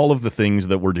with all of the things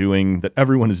that we're doing, that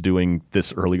everyone is doing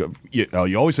this early. You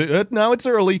always say, now it's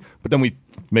early, but then we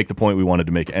make the point we wanted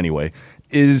to make anyway.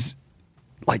 This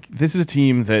is a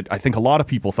team that I think a lot of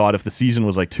people thought if the season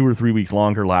was 2 or 3 weeks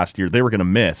longer last year, they were going to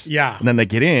miss. Yeah. And then they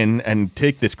get in and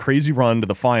take this crazy run to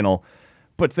the final,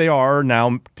 but they are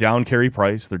now down Carey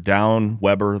Price, they're down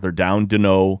Weber, they're down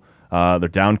Deneau. They're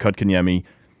down Kotkaniemi.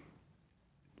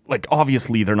 Like,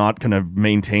 obviously, they're not going to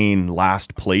maintain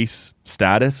last place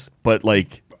status, but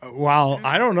like, well,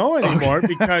 I don't know anymore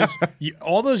because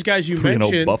all those guys you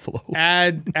mentioned, Buffalo.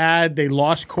 they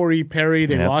lost Corey Perry,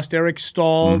 they lost Eric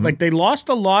Stahl. Like, they lost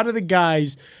a lot of the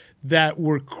guys that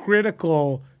were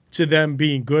critical to them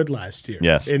being good last year.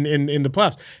 Yes. in the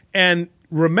playoffs. And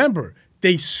remember,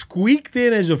 they squeaked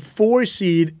in as a 4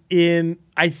 seed in,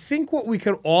 I think what we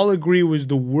could all agree was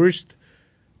the worst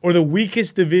or the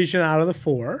weakest division out of the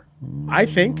 4. I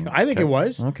think it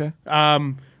was. Okay.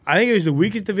 I think it was the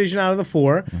weakest division out of the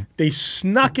 4. They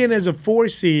snuck in as a 4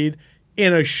 seed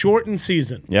in a shortened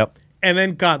season. Yep. And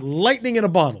then got lightning in a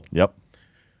bottle. Yep.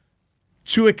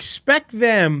 To expect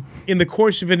them in the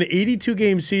course of an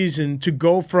 82-game season to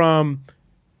go from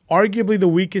arguably the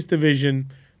weakest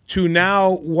division to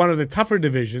now one of the tougher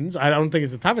divisions. I don't think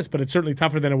it's the toughest, but it's certainly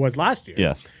tougher than it was last year.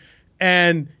 Yes.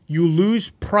 And you lose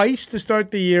Price to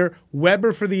start the year,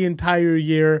 Weber for the entire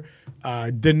year,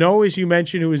 Deneau, as you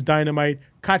mentioned, who is dynamite,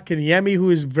 Kotkaniemi,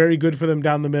 who is very good for them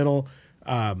down the middle,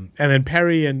 and then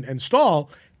Perry and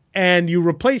Stahl. And you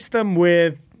replace them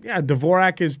with,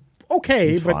 Dvorak is okay.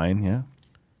 He's but fine, yeah.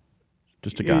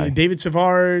 Just a guy. David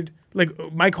Savard, like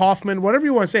Mike Hoffman, whatever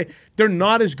you want to say, they're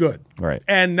not as good. Right.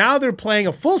 And now they're playing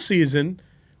a full season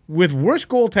with worse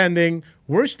goaltending,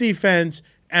 worse defense,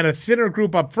 and a thinner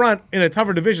group up front in a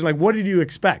tougher division. Like, what did you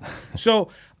expect? So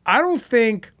I don't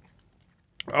think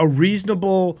a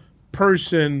reasonable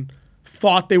person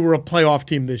thought they were a playoff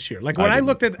team this year. Like, when I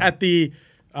looked at the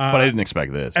but I didn't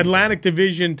expect this. Atlantic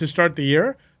Division to start the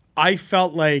year, I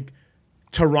felt like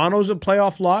Toronto's a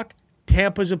playoff lock.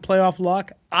 Tampa's a playoff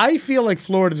lock. I feel like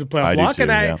Florida's a playoff lock, too,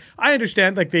 and I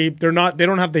understand like they don't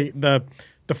have the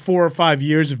 4 or 5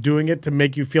 years of doing it to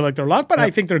make you feel like they're locked, but I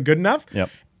think they're good enough. Yep.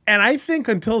 And I think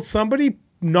until somebody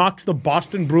knocks the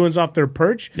Boston Bruins off their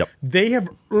perch, they have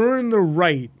earned the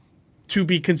right to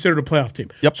be considered a playoff team.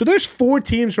 Yep. So there's 4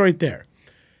 teams right there.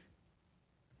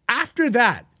 After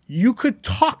that, you could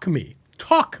talk me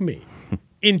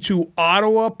into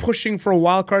Ottawa pushing for a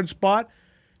wild card spot.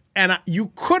 And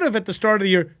you could have, at the start of the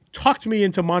year, talked me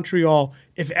into Montreal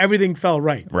if everything fell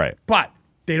right. Right. But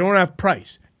they don't have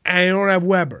Price, and they don't have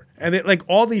Weber, and they, like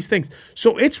all these things.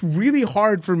 So it's really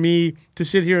hard for me to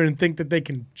sit here and think that they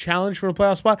can challenge for a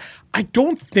playoff spot. I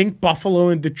don't think Buffalo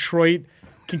and Detroit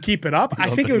can keep it up.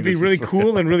 I think it would be really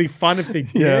cool and really fun if they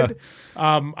did.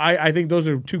 I think those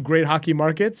are 2 great hockey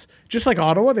markets. Just like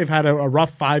Ottawa, they've had a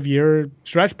rough 5-year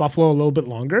stretch. Buffalo a little bit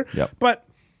longer. Yep. But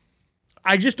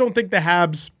I just don't think the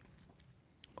Habs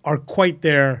are quite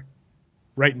there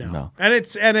right now. No. And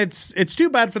it's too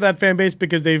bad for that fan base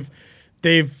because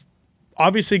they've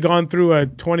obviously gone through a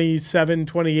 27,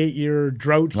 28 year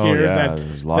drought here.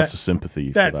 There's lots of sympathy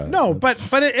for that. No, but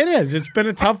it is. It's been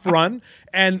a tough run.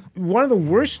 And one of the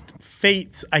worst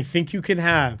fates I think you can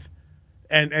have,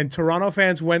 and Toronto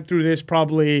fans went through this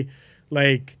probably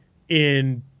like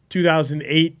in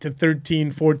 2008 to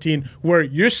 13, 14, where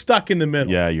you're stuck in the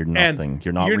middle. Yeah, you're nothing.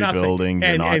 You're not rebuilding.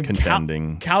 You're not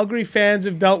contending. Calgary fans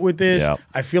have dealt with this. Yep.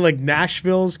 I feel like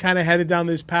Nashville's kind of headed down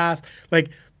this path. Like,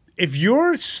 if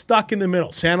you're stuck in the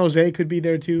middle, San Jose could be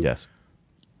there too. Yes.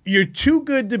 You're too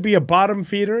good to be a bottom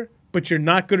feeder, but you're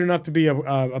not good enough to be a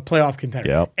playoff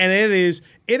contender. Yep. And it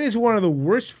is one of the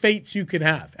worst fates you can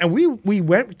have. And we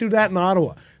went through that in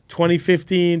Ottawa,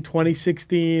 2015,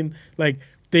 2016, like.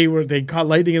 They caught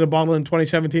lightning in a bottle in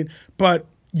 2017, but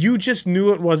you just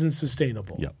knew it wasn't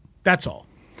sustainable. Yep. That's all.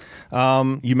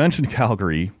 You mentioned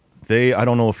Calgary. I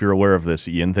don't know if you're aware of this,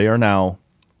 Ian. They are now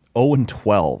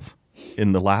 0-12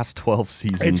 in the last 12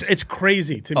 seasons. It's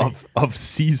crazy to me. Of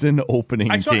season opening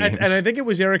games. And I think it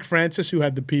was Eric Francis who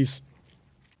had the piece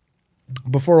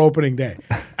before opening day.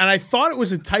 And I thought it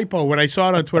was a typo when I saw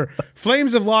it on Twitter.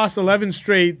 Flames have lost 11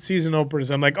 straight season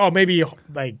openers. I'm like, oh, maybe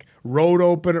like road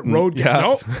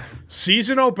nope.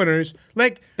 Season openers.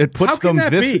 Like, it puts how can them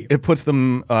that be? It puts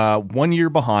them 1 year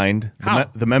behind.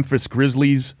 The Memphis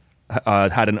Grizzlies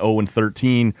had an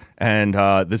 0-13, and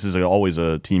this is always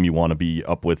a team you want to be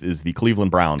up with. Is the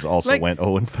Cleveland Browns also went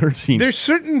 0-13? There's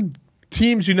certain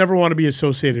teams you never want to be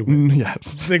associated with.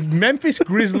 Yes. The Memphis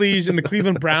Grizzlies and the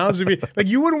Cleveland Browns would be like,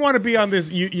 you wouldn't want to be on this.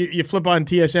 You flip on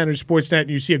TSN or Sportsnet and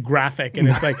you see a graphic and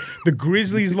it's like the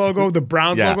Grizzlies logo, the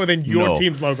Browns logo, then your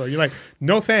team's logo. You're like,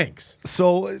 no thanks.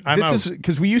 So this is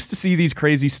because we used to see these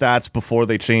crazy stats before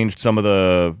they changed some of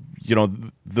the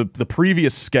the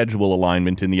previous schedule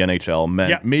alignment in the NHL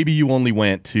meant maybe you only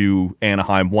went to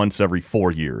Anaheim once every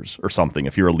 4 years or something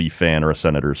if you're a Leaf fan or a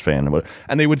Senators fan.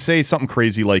 And they would say something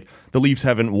crazy like the Leafs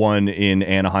haven't won in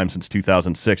Anaheim since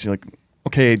 2006. You're like,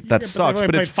 okay, that sucks,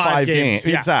 but it's 5 games.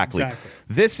 Yeah, Exactly.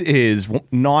 This is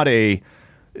not a.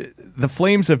 The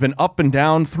Flames have been up and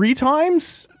down 3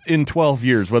 times in 12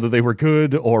 years, whether they were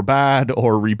good or bad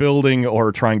or rebuilding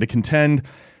or trying to contend.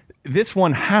 This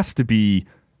one has to be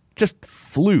just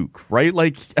fluke, right?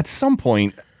 Like at some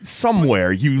point,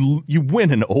 somewhere, you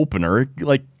win an opener,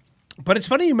 like. But it's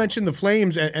funny you mentioned the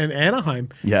Flames and Anaheim.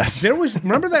 Yes.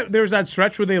 Remember that there was that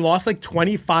stretch where they lost like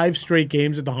 25 straight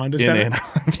games at the Honda Center?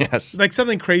 Anaheim, yes. Like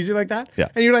something crazy like that? Yeah.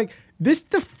 And you're like, this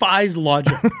defies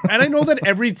logic. And I know that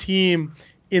every team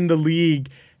in the league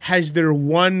has their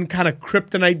one kind of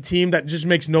kryptonite team that just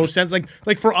makes no sense.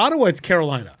 Like for Ottawa, it's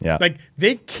Carolina. Yeah. Like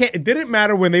they can't. It didn't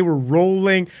matter when they were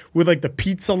rolling with like the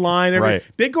pizza line. Right.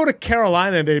 They go to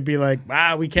Carolina and they'd be like,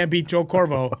 we can't beat Joe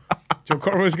Corvo. Joe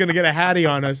Corvo's going to get a hattie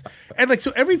on us. And like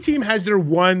so, every team has their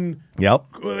one. Yep.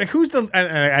 Like who's the?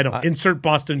 I don't insert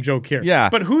Boston joke here.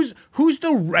 Yeah. But who's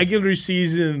the regular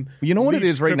season? You know what it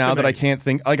is right now that I can't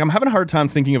think. Like I'm having a hard time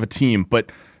thinking of a team,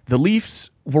 but the Leafs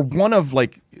were one of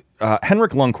like.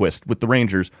 Henrik Lundqvist with the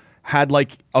Rangers had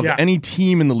any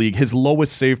team in the league, his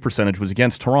lowest save percentage was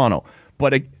against Toronto.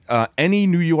 But any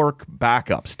New York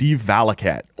backup, Steve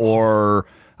Valiquette or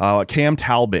Cam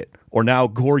Talbot or now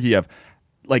Georgiev,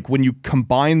 like when you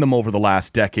combine them over the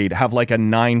last decade, have like a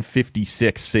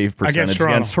 956 save percentage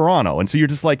against Toronto. And so you're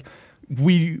just like,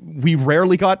 we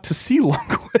rarely got to see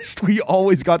Lundqvist. We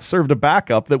always got served a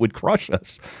backup that would crush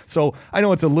us. So I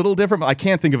know it's a little different, but I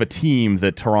can't think of a team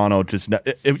that Toronto just...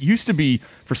 It used to be,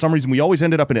 for some reason, we always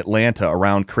ended up in Atlanta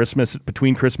around Christmas,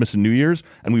 between Christmas and New Year's,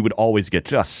 and we would always get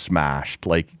just smashed.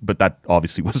 But that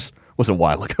obviously was a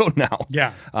while ago now.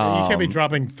 Yeah. You can't be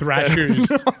dropping Thrashers.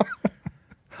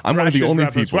 I'm one of the only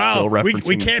people still referencing...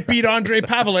 We can't beat Andre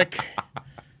Pavlik.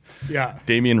 Yeah.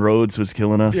 Damian Rhodes was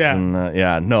killing us. Yeah.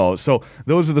 And no. So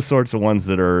those are the sorts of ones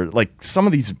that are like some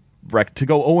of these to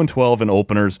go 0-12 in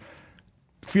openers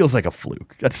feels like a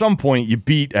fluke. At some point you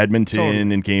beat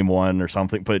Edmonton in game 1 or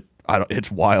something, but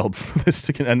it's wild for this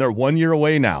to and they're 1 year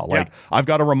away now. Like I've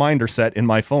got a reminder set in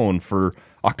my phone for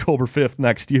October 5th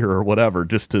next year or whatever,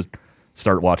 just to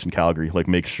start watching Calgary. Like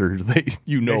make sure if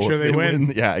they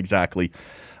win. Yeah, exactly.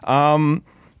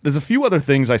 There's a few other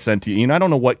things I sent to you, and I don't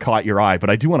know what caught your eye,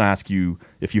 but I do want to ask you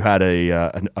if you had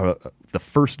the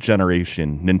first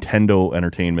generation Nintendo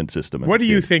Entertainment System. What do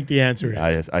you think the answer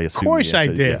is? I assume. Of course I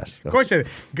did. Yes. Of course I did.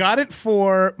 Got it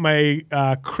for my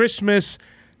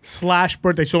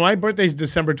Christmas/birthday. So my birthday is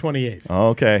December 28th.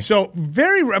 Okay. So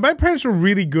my parents were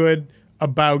really good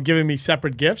about giving me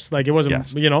separate gifts. Like it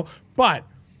wasn't, but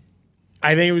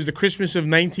I think it was the Christmas of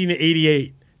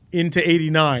 1988. Into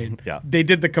 89, they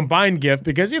did the combined gift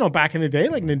because, back in the day,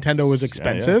 like Nintendo was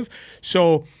expensive.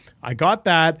 So I got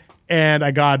that, and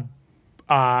I got,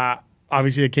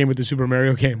 obviously it came with the Super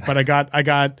Mario game, but I got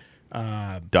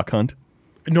Duck Hunt?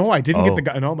 No, I didn't get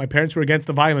the, no, my parents were against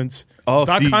the violence. Oh,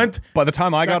 Duck Hunt. By the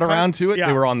time I got around to it,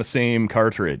 they were on the same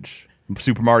cartridge.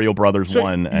 Super Mario Brothers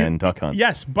 1 and Duck Hunt.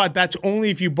 Yes, but that's only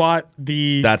if you bought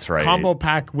the combo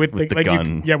pack with the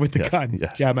gun. With the gun.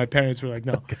 Yes. Yeah, my parents were like,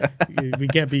 no, we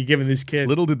can't be giving this kid.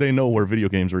 Little did they know where video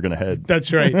games were going to head.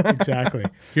 That's right, exactly.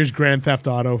 Here's Grand Theft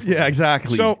Auto.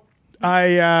 Exactly. So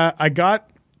I got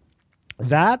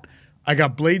that. I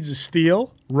got Blades of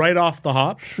Steel right off the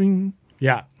hop. Shing.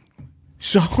 Yeah.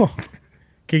 So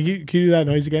can you do that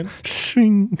noise again?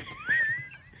 Shing.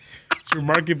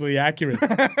 Remarkably accurate.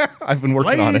 I've been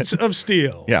working on it. Blades of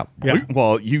Steel. Yeah.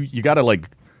 Well, you got to like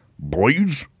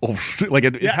Blades of Steel. Like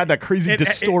it had that crazy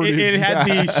distorted. It had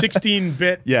the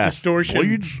 16-bit distortion.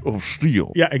 Blades of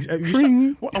Steel. Yeah.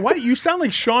 Why you sound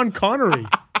like Sean Connery?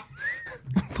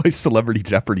 Play Celebrity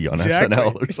Jeopardy on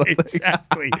SNL or something.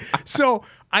 Exactly. So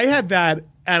I had that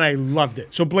and I loved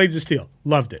it. So Blades of Steel,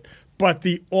 loved it. But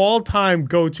the all-time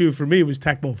go-to for me was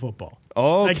Tecmo Football.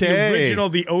 Okay. Like the original,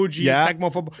 the OG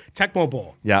Tecmo Football. Tecmo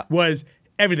Bowl was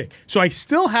everything. So I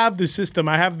still have the system.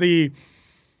 I have the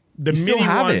mini still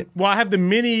have one. it? Well, I have the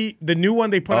new one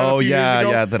they put out a few years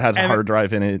ago. That has a hard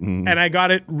drive in it. And I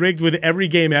got it rigged with every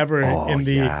game ever in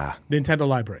the Nintendo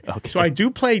library. Okay. So I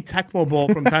do play Tecmo Bowl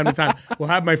from time to time. We'll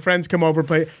have my friends come over,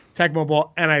 play Tecmo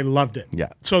Bowl, and I loved it.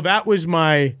 Yeah. So that was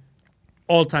my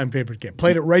all-time favorite game.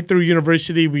 Played it right through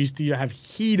university. We used to have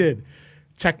heated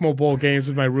Tecmo Bowl games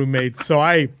with my roommates.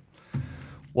 So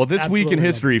this week in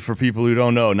history, for people who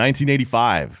don't know,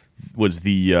 1985 was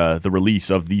the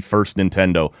release of the first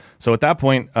Nintendo. So at that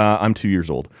point, I'm 2 years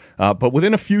old. But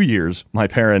within a few years, my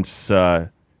parents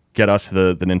get us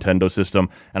the Nintendo system.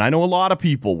 And I know a lot of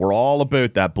people were all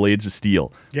about that Blades of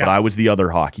Steel. Yeah. But I was the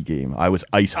other hockey game. I was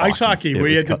ice hockey. Ice hockey, where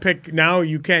you had to pick. Now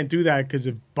you can't do that because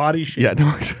of body shape. Yeah,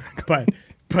 no, exactly. But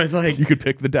But like you could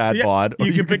pick the dad bod.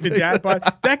 You could pick the dad bod.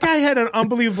 That guy had an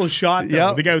unbelievable shot, though,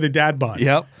 Yep. the guy with the dad bod.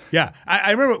 Yep. Yeah.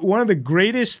 I remember one of the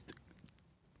greatest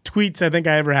tweets I think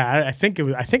I ever had. I think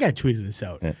I tweeted this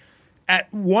out. Yeah.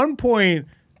 At one point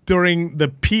during the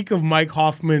peak of Mike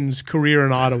Hoffman's career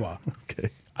in Ottawa, Okay.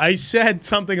 I said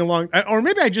something along, or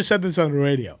maybe I just said this on the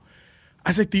radio. I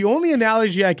was like, the only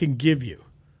analogy I can give you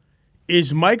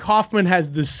is Mike Hoffman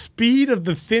has the speed of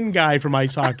the thin guy from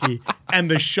ice hockey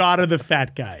and the shot of the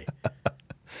fat guy.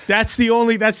 That's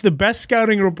the best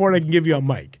scouting report I can give you on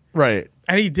Mike. Right.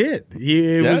 And he did.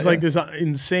 It was like this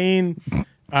insane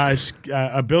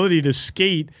ability to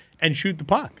skate and shoot the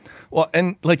puck. Well,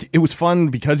 and like it was fun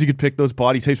because you could pick those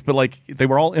body types, but like they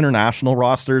were all international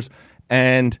rosters,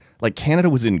 and like Canada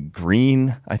was in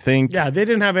green, I think. Yeah, they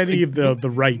didn't have any of the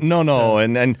rights. No,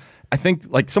 and I think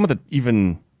like some of the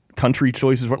even country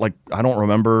choices were like, I don't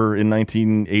remember in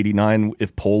 1989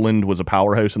 if Poland was a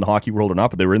powerhouse in the hockey world or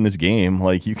not, but they were in this game.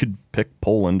 Like you could pick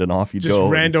Poland and off you go. Just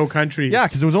rando countries. Yeah,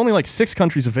 because there was only like 6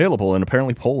 countries available, and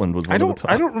apparently Poland was one of the top.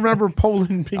 I don't remember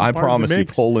Poland being I part promise of the you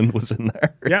mix. Poland was in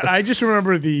there. Yeah, I just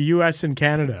remember the U.S. and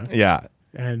Canada. Yeah.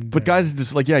 But guys,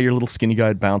 just like, yeah, your little skinny guy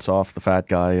would bounce off the fat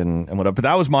guy and whatever. But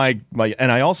that was my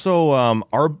and I also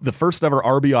the first ever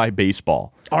RBI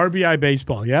baseball. RBI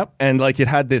baseball, yep. And like it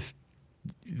had this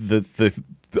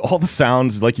all the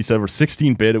sounds, like you said, were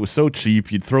 16-bit. It was so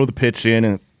cheap. You'd throw the pitch in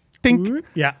and dink.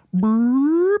 Yeah.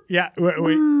 Yeah.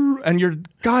 Wait. And your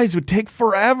guys would take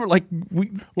forever. Like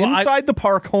inside the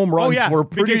park home runs were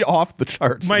pretty off the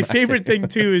charts. My favorite thing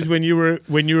too is when you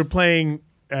were playing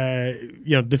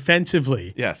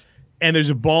defensively. Yes. And there's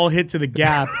a ball hit to the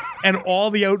gap and all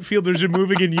the outfielders are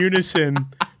moving in unison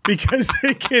because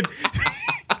they can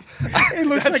it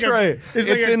looks That's like right.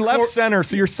 It's in left center,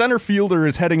 so your center fielder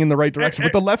is heading in the right direction,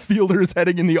 but the left fielder is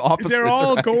heading in the opposite direction. They're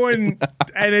all direction. going,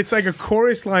 and it's like a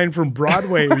chorus line from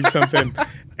Broadway or something.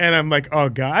 And I'm like, oh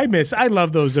god, I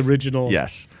love those original.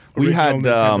 Yes, we had.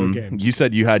 Nintendo games. You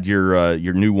said you had your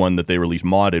new one that they released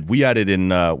modded. We had it in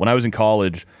when I was in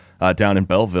college down in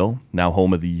Belleville, now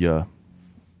home of the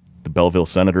Belleville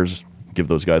Senators. Give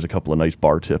those guys a couple of nice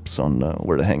bar tips on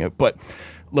where to hang out, but.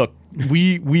 Look,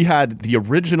 we had the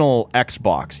original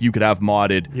Xbox you could have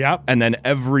modded, and then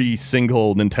every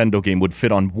single Nintendo game would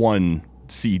fit on one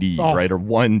CD, right, or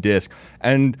one disc.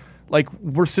 And like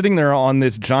we're sitting there on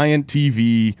this giant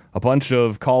TV, a bunch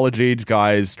of college-age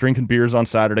guys drinking beers on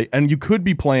Saturday, and you could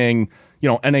be playing,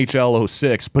 NHL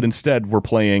 06, but instead we're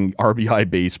playing RBI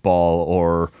baseball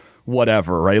or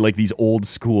whatever, right? Like these old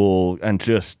school and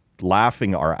just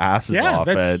laughing our asses off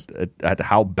at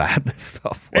how bad this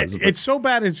stuff was. It's so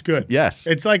bad it's good. Yes.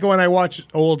 It's like when I watch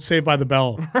old Saved by the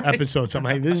Bell episodes. I'm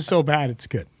like, this is so bad it's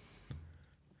good.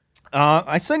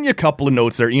 I sent you a couple of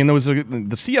notes there, Ian. There was the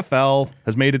CFL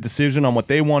has made a decision on what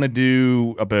they want to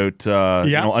do about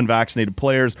unvaccinated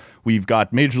players. We've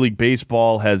got Major League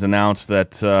Baseball has announced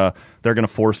that they're going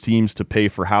to force teams to pay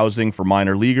for housing for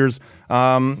minor leaguers.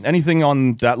 Anything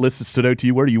on that list that stood out to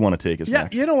you? Where do you want to take us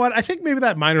next? You know what? I think maybe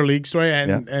that minor league story,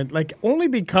 and like only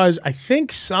because I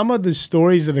think some of the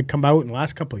stories that have come out in the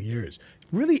last couple of years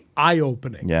really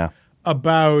eye-opening. Yeah.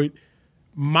 About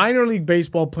minor league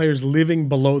baseball players living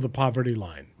below the poverty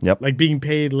line. Yep. Like being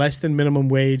paid less than minimum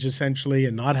wage essentially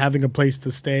and not having a place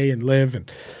to stay and live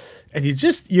and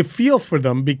you feel for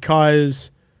them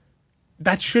because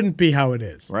that shouldn't be how it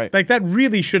is. Right. Like that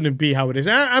really shouldn't be how it is.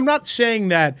 And I'm not saying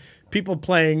that people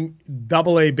playing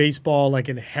AA baseball like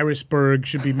in Harrisburg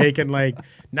should be making like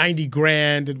 90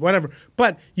 grand and whatever.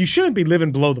 But you shouldn't be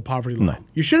living below the poverty line. No.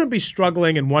 You shouldn't be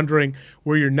struggling and wondering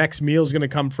where your next meal is going to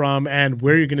come from and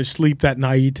where you're going to sleep that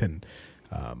night and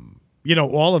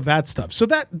all of that stuff. So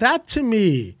that to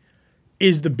me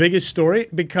is the biggest story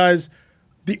because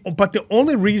the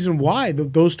only reason why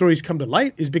those stories come to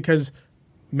light is because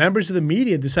members of the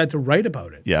media decide to write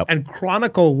about it and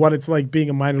chronicle what it's like being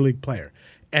a minor league player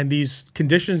and these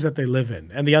conditions that they live in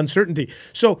and the uncertainty.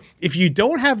 So if you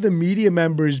don't have the media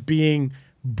members being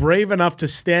brave enough to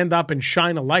stand up and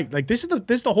shine a light, like this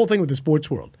is the whole thing with the sports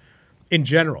world in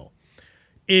general,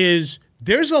 is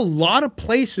there's a lot of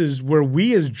places where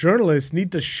we as journalists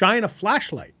need to shine a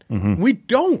flashlight. Mm-hmm. We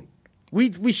don't.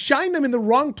 We shine them in the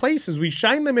wrong places. We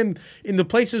shine them in the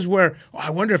places where, I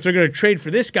wonder if they're going to trade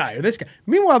for this guy or this guy.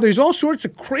 Meanwhile, there's all sorts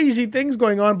of crazy things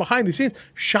going on behind the scenes.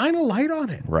 Shine a light on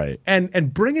it. Right.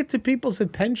 And bring it to people's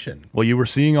attention. Well, you were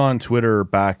seeing on Twitter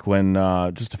back when,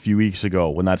 just a few weeks ago,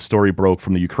 when that story broke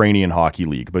from the Ukrainian Hockey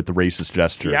League about the racist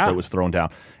gesture that was thrown down.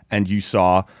 And you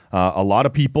saw a lot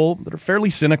of people that are fairly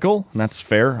cynical, and that's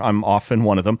fair. I'm often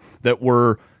one of them, that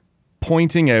were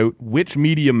pointing out which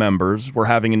media members were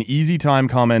having an easy time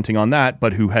commenting on that,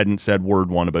 but who hadn't said word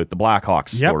one about the Blackhawks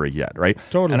story yet, right?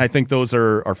 Totally. And I think those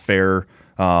are fair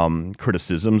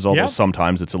criticisms, although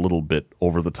sometimes it's a little bit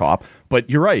over the top. But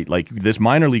you're right. Like, this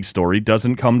minor league story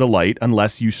doesn't come to light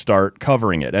unless you start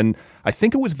covering it. And I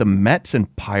think it was the Mets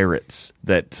and Pirates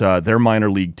that their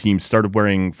minor league teams started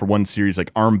wearing, for one series,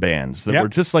 like armbands that were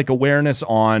just like awareness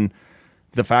on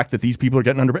the fact that these people are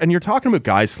getting under, and you're talking about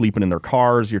guys sleeping in their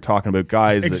cars. You're talking about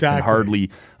guys that can hardly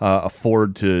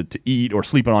afford to eat, or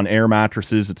sleeping on air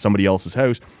mattresses at somebody else's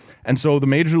house. And so the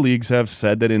major leagues have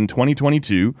said that in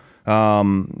 2022,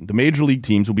 the major league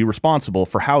teams will be responsible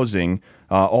for housing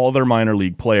all their minor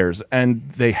league players. And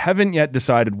they haven't yet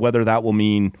decided whether that will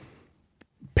mean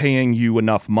paying you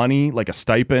enough money, like a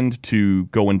stipend, to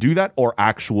go and do that, or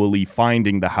actually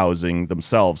finding the housing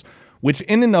themselves, which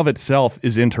in and of itself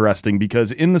is interesting,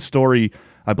 because in the story,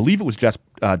 I believe it was Jeff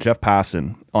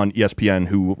Passan on ESPN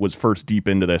who was first deep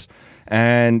into this,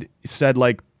 and said,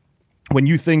 like, when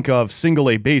you think of single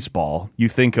A baseball, you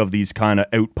think of these kind of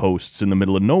outposts in the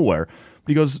middle of nowhere,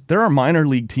 because there are minor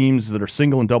league teams that are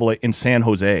single and double A in San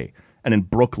Jose and in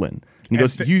Brooklyn. And he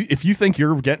goes, if you think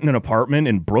you're getting an apartment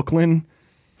in Brooklyn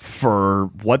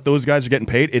for what those guys are getting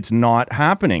paid, it's not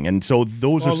happening. And so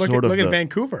those are look at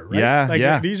Vancouver, right?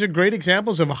 Yeah, These are great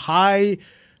examples of high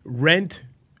rent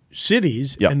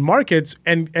cities and markets,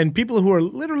 and people who are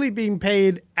literally being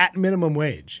paid at minimum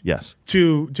wage. Yes,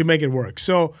 to make it work.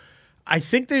 So I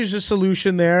think there's a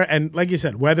solution there, and like you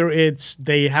said, whether it's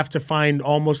they have to find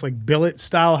almost like billet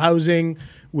style housing,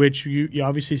 which you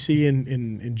obviously see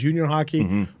in junior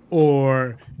hockey,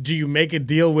 or do you make a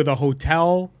deal with a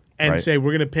hotel and say, we're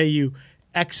going to pay you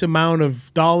X amount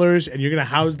of dollars and you're going to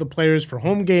house the players for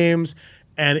home games,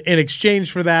 and in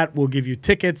exchange for that, we'll give you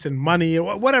tickets and money,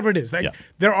 or whatever it is.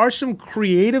 There are some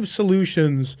creative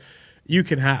solutions you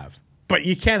can have, but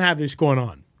you can't have this going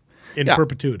on in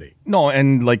perpetuity. No,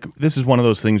 and like, this is one of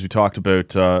those things we talked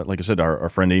about. Like I said, our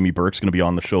friend Amy Burke's going to be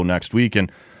on the show next week,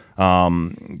 and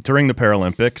during the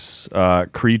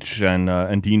Paralympics, Creech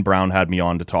and Dean Brown had me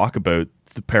on to talk about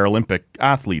the Paralympic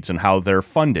athletes and how they're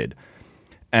funded.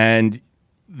 And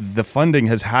the funding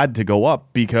has had to go up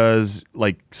because,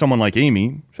 like, someone like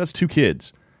Amy, she has 2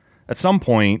 kids. At some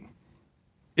point,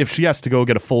 if she has to go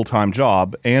get a full-time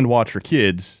job and watch her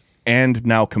kids and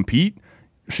now compete,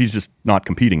 she's just not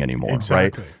competing anymore,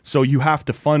 right? So you have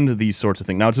to fund these sorts of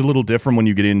things. Now, it's a little different when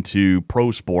you get into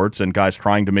pro sports and guys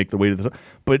trying to make their way to the...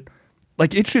 But,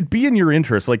 like, it should be in your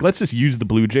interest. Like, let's just use the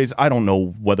Blue Jays. I don't know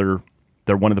whether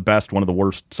they're one of the best, one of the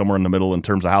worst, somewhere in the middle in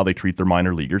terms of how they treat their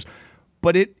minor leaguers.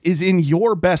 But it is in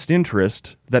your best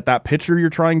interest that pitcher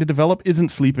you're trying to develop isn't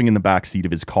sleeping in the backseat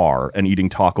of his car and eating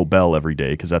Taco Bell every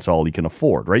day because that's all he can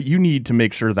afford, right? You need to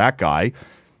make sure that guy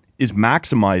is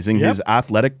maximizing his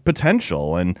athletic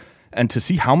potential, and to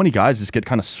see how many guys just get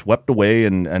kind of swept away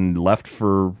and left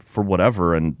for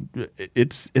whatever. And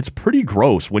it's pretty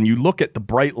gross when you look at the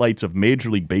bright lights of Major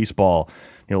League Baseball.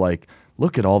 You're like,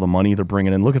 look at all the money they're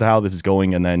bringing in. Look at how this is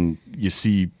going. And then you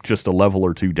see just a level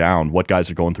or two down what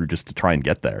guys are going through just to try and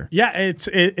get there. Yeah,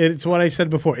 it's what I said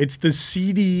before. It's the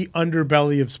seedy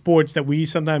underbelly of sports that we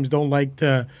sometimes don't like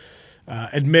to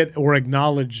admit or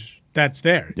acknowledge that's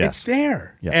there. Yes. It's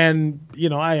there. Yeah. And, you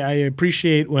know, I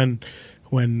appreciate when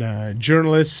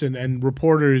journalists and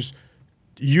reporters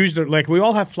use their, like, we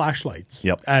all have flashlights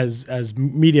as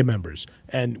media members,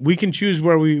 and we can choose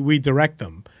where we direct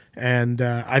them. And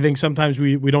I think sometimes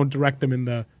we don't direct them in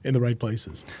the right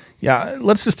places. Yeah,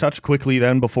 let's just touch quickly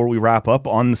then before we wrap up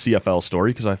on the CFL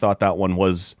story, because I thought that one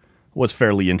was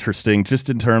fairly interesting, just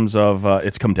in terms of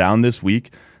it's come down this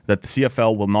week that the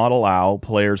CFL will not allow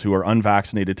players who are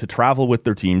unvaccinated to travel with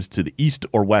their teams to the East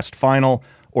or West Final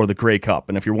or the Grey Cup.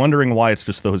 And if you're wondering why it's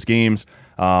just those games,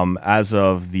 as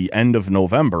of the end of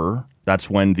November, that's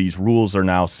when these rules are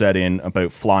now set in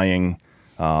about flying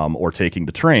or taking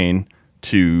the train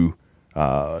to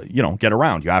get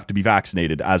around. You have to be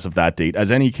vaccinated as of that date,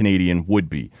 as any Canadian would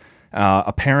be.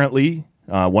 Apparently,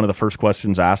 one of the first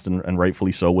questions asked, and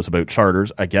rightfully so, was about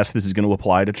charters. I guess this is going to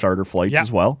apply to charter flights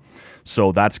as well.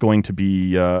 So that's going to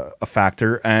be a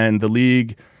factor. And the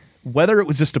league, whether it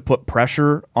was just to put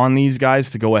pressure on these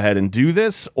guys to go ahead and do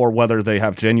this, or whether they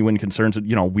have genuine concerns that,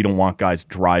 we don't want guys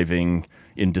driving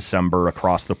in December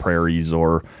across the prairies,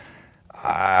 or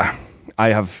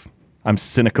I'm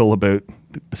cynical about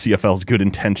the CFL's good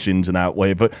intentions in that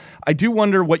way. But I do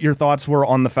wonder what your thoughts were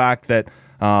on the fact that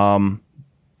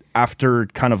after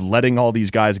kind of letting all these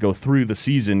guys go through the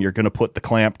season, you're going to put the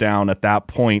clamp down at that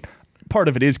point. Part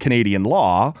of it is Canadian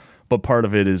law, but part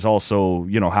of it is also,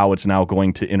 how it's now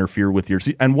going to interfere with your...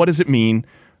 And what does it mean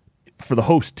for the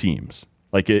host teams?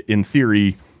 Like in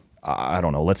theory, I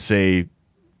don't know. Let's say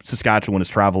Saskatchewan is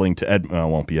traveling to it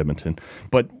won't be Edmonton,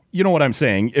 but you know what I'm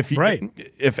saying.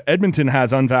 If Edmonton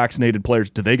has unvaccinated players,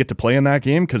 do they get to play in that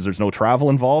game because there's no travel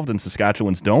involved and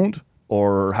Saskatchewan's don't?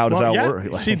 Or how does that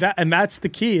work? See that, and that's the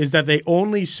key, is that they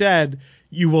only said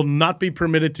you will not be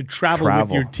permitted to travel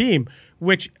with your team,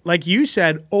 which, like you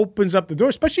said, opens up the door,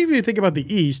 especially if you think about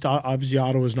the East. Obviously,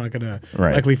 Ottawa's not going to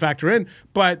likely factor in,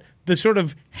 but the sort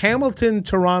of Hamilton,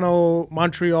 Toronto,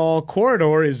 Montreal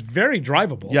corridor is very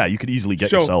drivable. Yeah, you could easily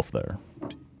get yourself there.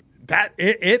 That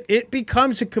it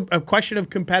becomes a question of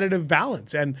competitive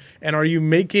balance, and are you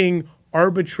making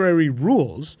arbitrary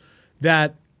rules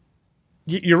that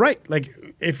you're right? Like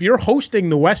if you're hosting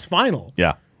the West Final,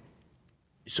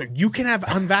 so you can have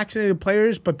unvaccinated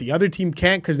players, but the other team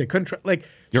can't because they couldn't.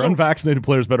 Your unvaccinated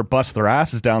players better bust their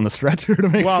asses down the stretcher to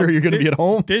make sure you're going to be at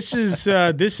home. This is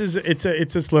it's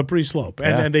a slippery slope,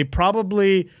 and they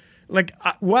probably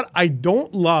what I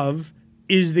don't love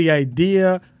is the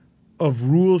idea of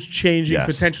rules changing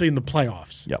potentially in the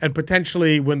playoffs and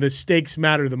potentially when the stakes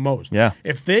matter the most. Yeah.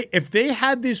 If they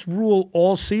had this rule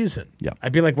all season,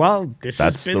 I'd be like, well, this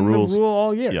has been the rule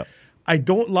all year. Yep. I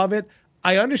don't love it.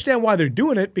 I understand why they're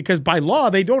doing it because by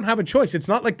law they don't have a choice. It's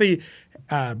not like the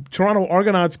Toronto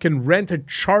Argonauts can rent a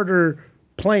charter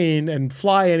plane and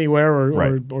fly anywhere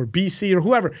or BC or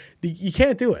whoever. You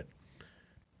can't do it.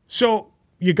 So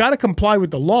you got to comply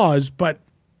with the laws, but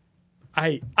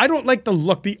I don't like the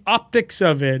look. The optics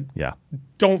of it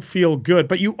don't feel good.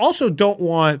 But you also don't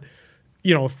want,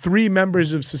 3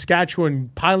 members of Saskatchewan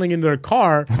piling into their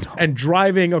car and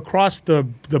driving across the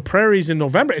prairies in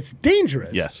November. It's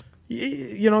dangerous. Yes.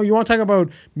 You want to talk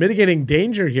about mitigating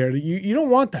danger here. You don't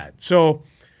want that. So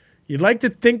you'd like to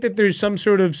think that there's some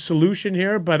sort of solution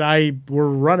here, but we're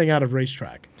running out of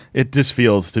racetrack. It just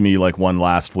feels to me like one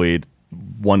last way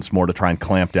once more to try and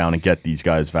clamp down and get these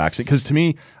guys vaccinated. Because to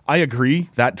me, I agree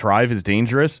that drive is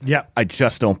dangerous. Yeah. I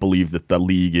just don't believe that the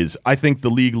league is. I think the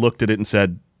league looked at it and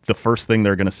said the first thing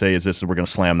they're going to say is this: we're going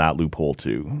to slam that loophole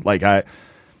too.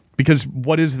 Because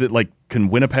what is it like? Can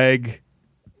Winnipeg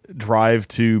drive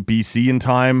to BC in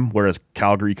time, whereas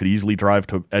Calgary could easily drive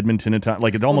to Edmonton in time?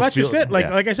 Like it almost. That's just it. Like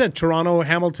I said, Toronto,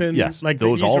 Hamilton. Yes, like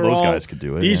those guys could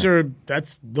do it.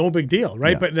 That's no big deal,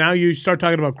 right? Yeah. But now you start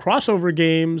talking about crossover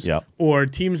games or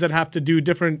teams that have to do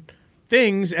different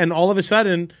things, and all of a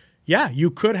sudden,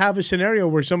 you could have a scenario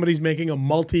where somebody's making a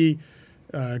multi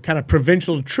kind of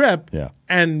provincial trip,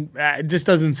 and it just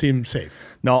doesn't seem safe.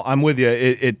 No, I'm with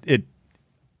you.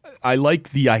 I like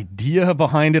the idea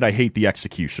behind it. I hate the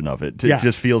execution of it. It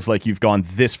just feels like you've gone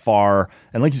this far.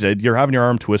 And like you said, you're having your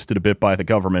arm twisted a bit by the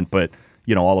government, but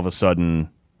all of a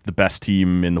sudden the best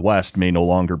team in the West may no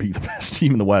longer be the best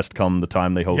team in the West come the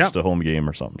time they host a home game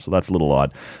or something. So that's a little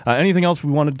odd. Anything else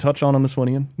we wanted to touch on this one,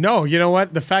 Ian? No, you know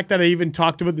what? The fact that I even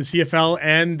talked about the CFL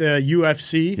and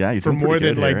UFC for more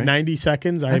than 90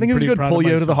 seconds, I think it was good to pull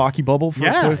you out of the hockey bubble for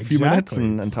a few minutes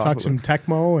and talk some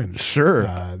Tecmo. And sure.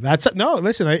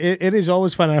 Listen, it is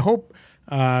always fun. I hope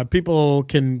people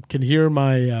can hear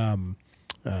my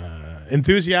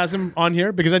enthusiasm on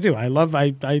here because I do.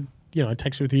 I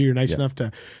text with you. You're nice enough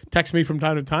to text me from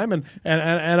time to time,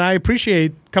 and I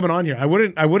appreciate coming on here. I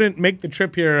wouldn't make the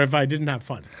trip here if I didn't have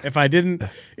fun. If I didn't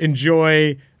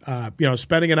enjoy,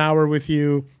 spending an hour with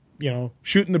you,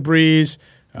 shooting the breeze.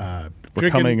 We're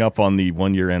coming up on the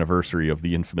 1-year anniversary of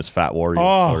the infamous Fat Warriors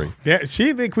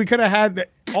story. We could have had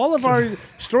all of our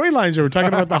storylines. We're talking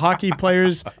about the hockey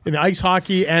players in the ice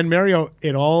hockey and Mario.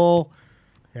 It all.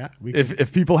 Yeah.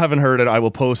 If people haven't heard it, I will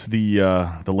post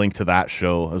the link to that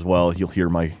show as well. You'll hear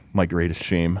my greatest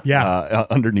shame.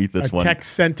 Underneath this one. A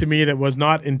text sent to me that was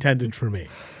not intended for me.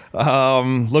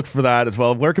 Look for that as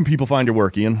well. Where can people find your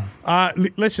work, Ian?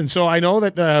 Listen, so I know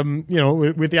that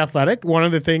with The Athletic, one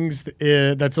of the things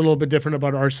that's a little bit different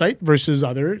about our site versus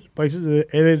other places,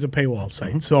 it is a paywall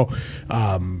site. So,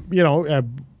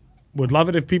 would love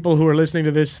it if people who are listening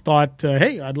to this thought,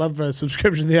 hey, I'd love a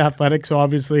subscription to The Athletic. So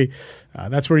obviously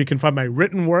that's where you can find my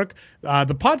written work.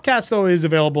 The podcast, though, is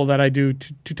available that I do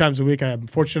two times a week. I'm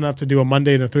fortunate enough to do a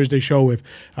Monday and a Thursday show with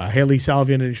Haley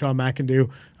Salvian and Sean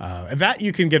McIndoe. And that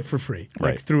you can get for free,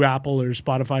 through Apple or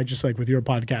Spotify, just like with your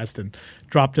podcast, and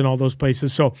dropped in all those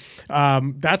places. So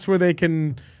that's where they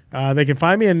can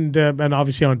find me, and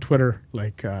obviously on Twitter,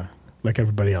 like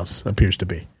everybody else appears to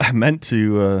be. I meant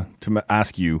to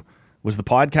ask you, was the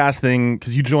podcast thing,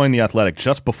 because you joined The Athletic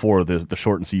just before the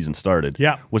shortened season started.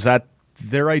 Yeah. Was that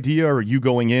their idea, or you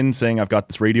going in saying, I've got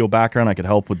this radio background, I could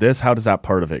help with this? How does that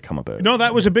part of it come about? No,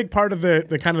 that was a big part of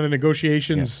the kind of the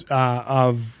negotiations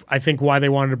of, I think, why they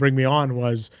wanted to bring me on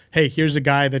was, hey, here's a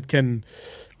guy that can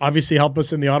obviously help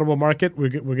us in the Ottawa market. We're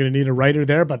going to need a writer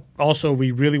there, but also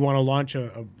we really want to launch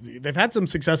they've had some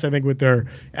success, I think, with their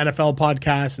NFL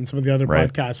podcast and some of the other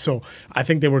podcasts. So I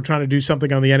think they were trying to do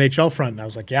something on the NHL front. And I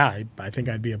was like, yeah, I think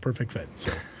I'd be a perfect fit.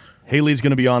 So. Haley's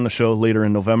going to be on the show later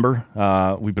in November.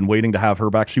 We've been waiting to have her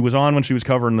back. She was on when she was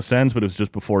covering the Sens, but it was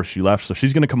just before she left. So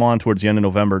she's going to come on towards the end of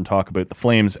November and talk about the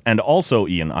Flames. And also,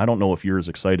 Ian, I don't know if you're as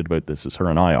excited about this as her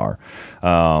and I are.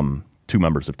 2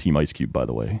 members of Team Ice Cube, by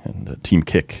the way, and Team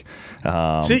Kick.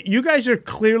 See, you guys are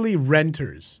clearly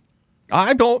renters.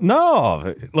 I don't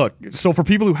know. Look, so for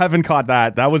people who haven't caught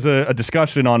that was a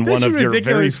discussion on one of your very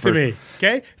ridiculous to me.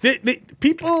 Okay,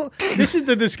 people. This is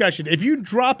the discussion. If you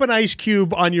drop an ice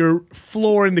cube on your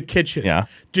floor in the kitchen,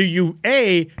 do you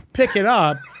A, pick it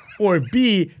up, or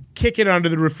B, kick it onto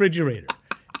the refrigerator?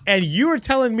 And you are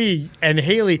telling me and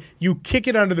Haley, you kick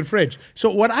it under the fridge. So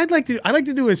what I'd like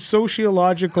to do a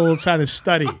sociological kind of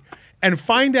study and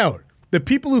find out the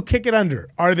people who kick it under,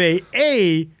 are they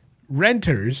A,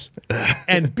 renters,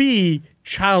 and B,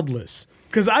 childless?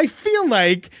 Because I feel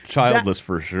like childless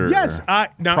for sure. Yes,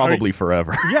 probably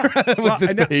forever. Yeah, with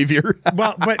this behavior.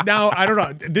 Well, but now I don't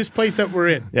know this place that we're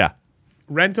in. Yeah,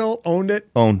 rental, owned it.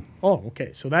 Own. Oh,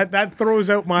 okay. So that throws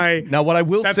out my. Now, what I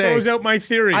will say, throws out my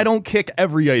theory. I don't kick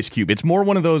every ice cube. It's more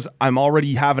one of those. I'm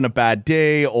already having a bad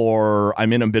day, or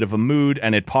I'm in a bit of a mood,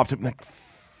 and it pops up like,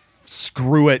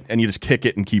 screw it, and you just kick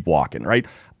it and keep walking. Right.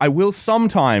 I will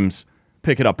sometimes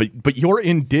pick it up, but your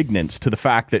indignance to the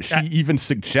fact that she even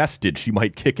suggested she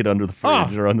might kick it under the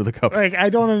fridge or under the cup. Like, I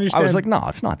don't understand. I was like, no,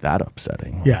 it's not that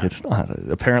upsetting. Yeah. Like, it's not.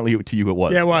 Apparently to you it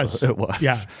was. Yeah, it was. It was.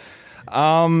 Yeah.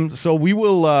 So we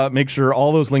will make sure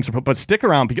all those links are put, but stick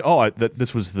around because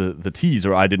this was the tease,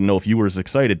 or I didn't know if you were as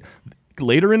excited.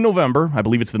 Later in November, I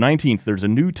believe it's the 19th, there's a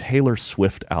new Taylor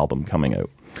Swift album coming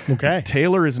out. Okay.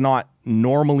 Taylor is not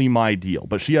normally my deal,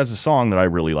 but she has a song that I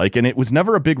really like, and it was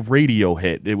never a big radio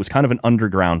hit. It was kind of an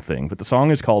underground thing, but the song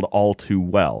is called All Too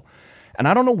Well. And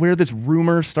I don't know where this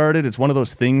rumor started. It's one of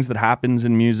those things that happens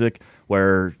in music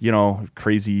where,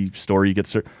 crazy story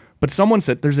gets... But someone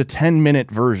said there's a 10-minute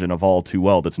version of All Too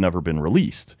Well that's never been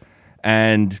released.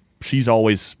 And she's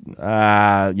always,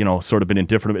 sort of been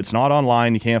indifferent. It's not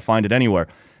online. You can't find it anywhere.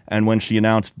 And when she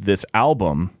announced this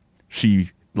album,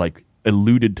 she,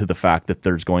 alluded to the fact that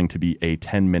there's going to be a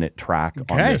 10-minute track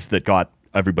on this that got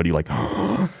everybody like...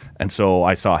 And so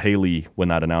I saw Haley, when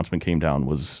that announcement came down,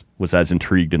 was as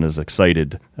intrigued and as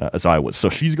excited as I was. So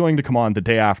she's going to come on the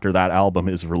day after that album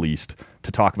is released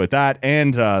to talk about that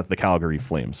and the Calgary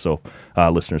Flames. So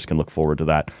listeners can look forward to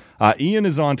that. Ian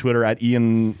is on Twitter at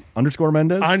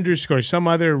Ian_Mendez. Some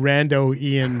other rando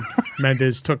Ian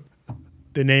Mendez took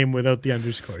the name without the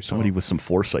underscore. So. Somebody with some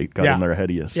foresight got in there ahead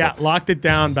of you. So. Yeah, locked it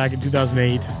down back in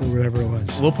 2008 or whatever it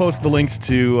was. We'll post the links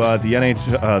to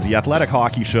the Athletic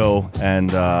Hockey Show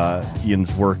and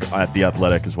Ian's work at The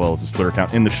Athletic, as well as his Twitter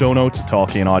account, in the show notes at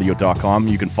tallcanaudio.com.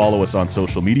 You can follow us on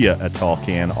social media at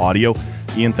tallcanaudio.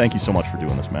 Ian, thank you so much for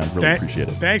doing this, man. Really appreciate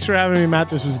it. Thanks for having me, Matt.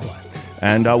 This was a blast.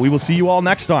 And we will see you all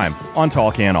next time on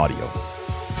Tall Can Audio.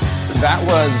 That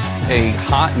was a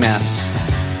hot mess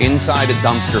inside a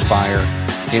dumpster fire,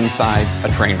 inside a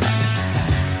train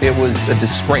wreck. It was a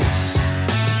disgrace.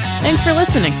 Thanks for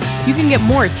listening. You can get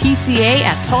more TCA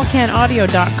at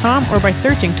tallcanaudio.com or by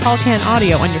searching Tall Can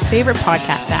Audio on your favorite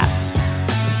podcast app.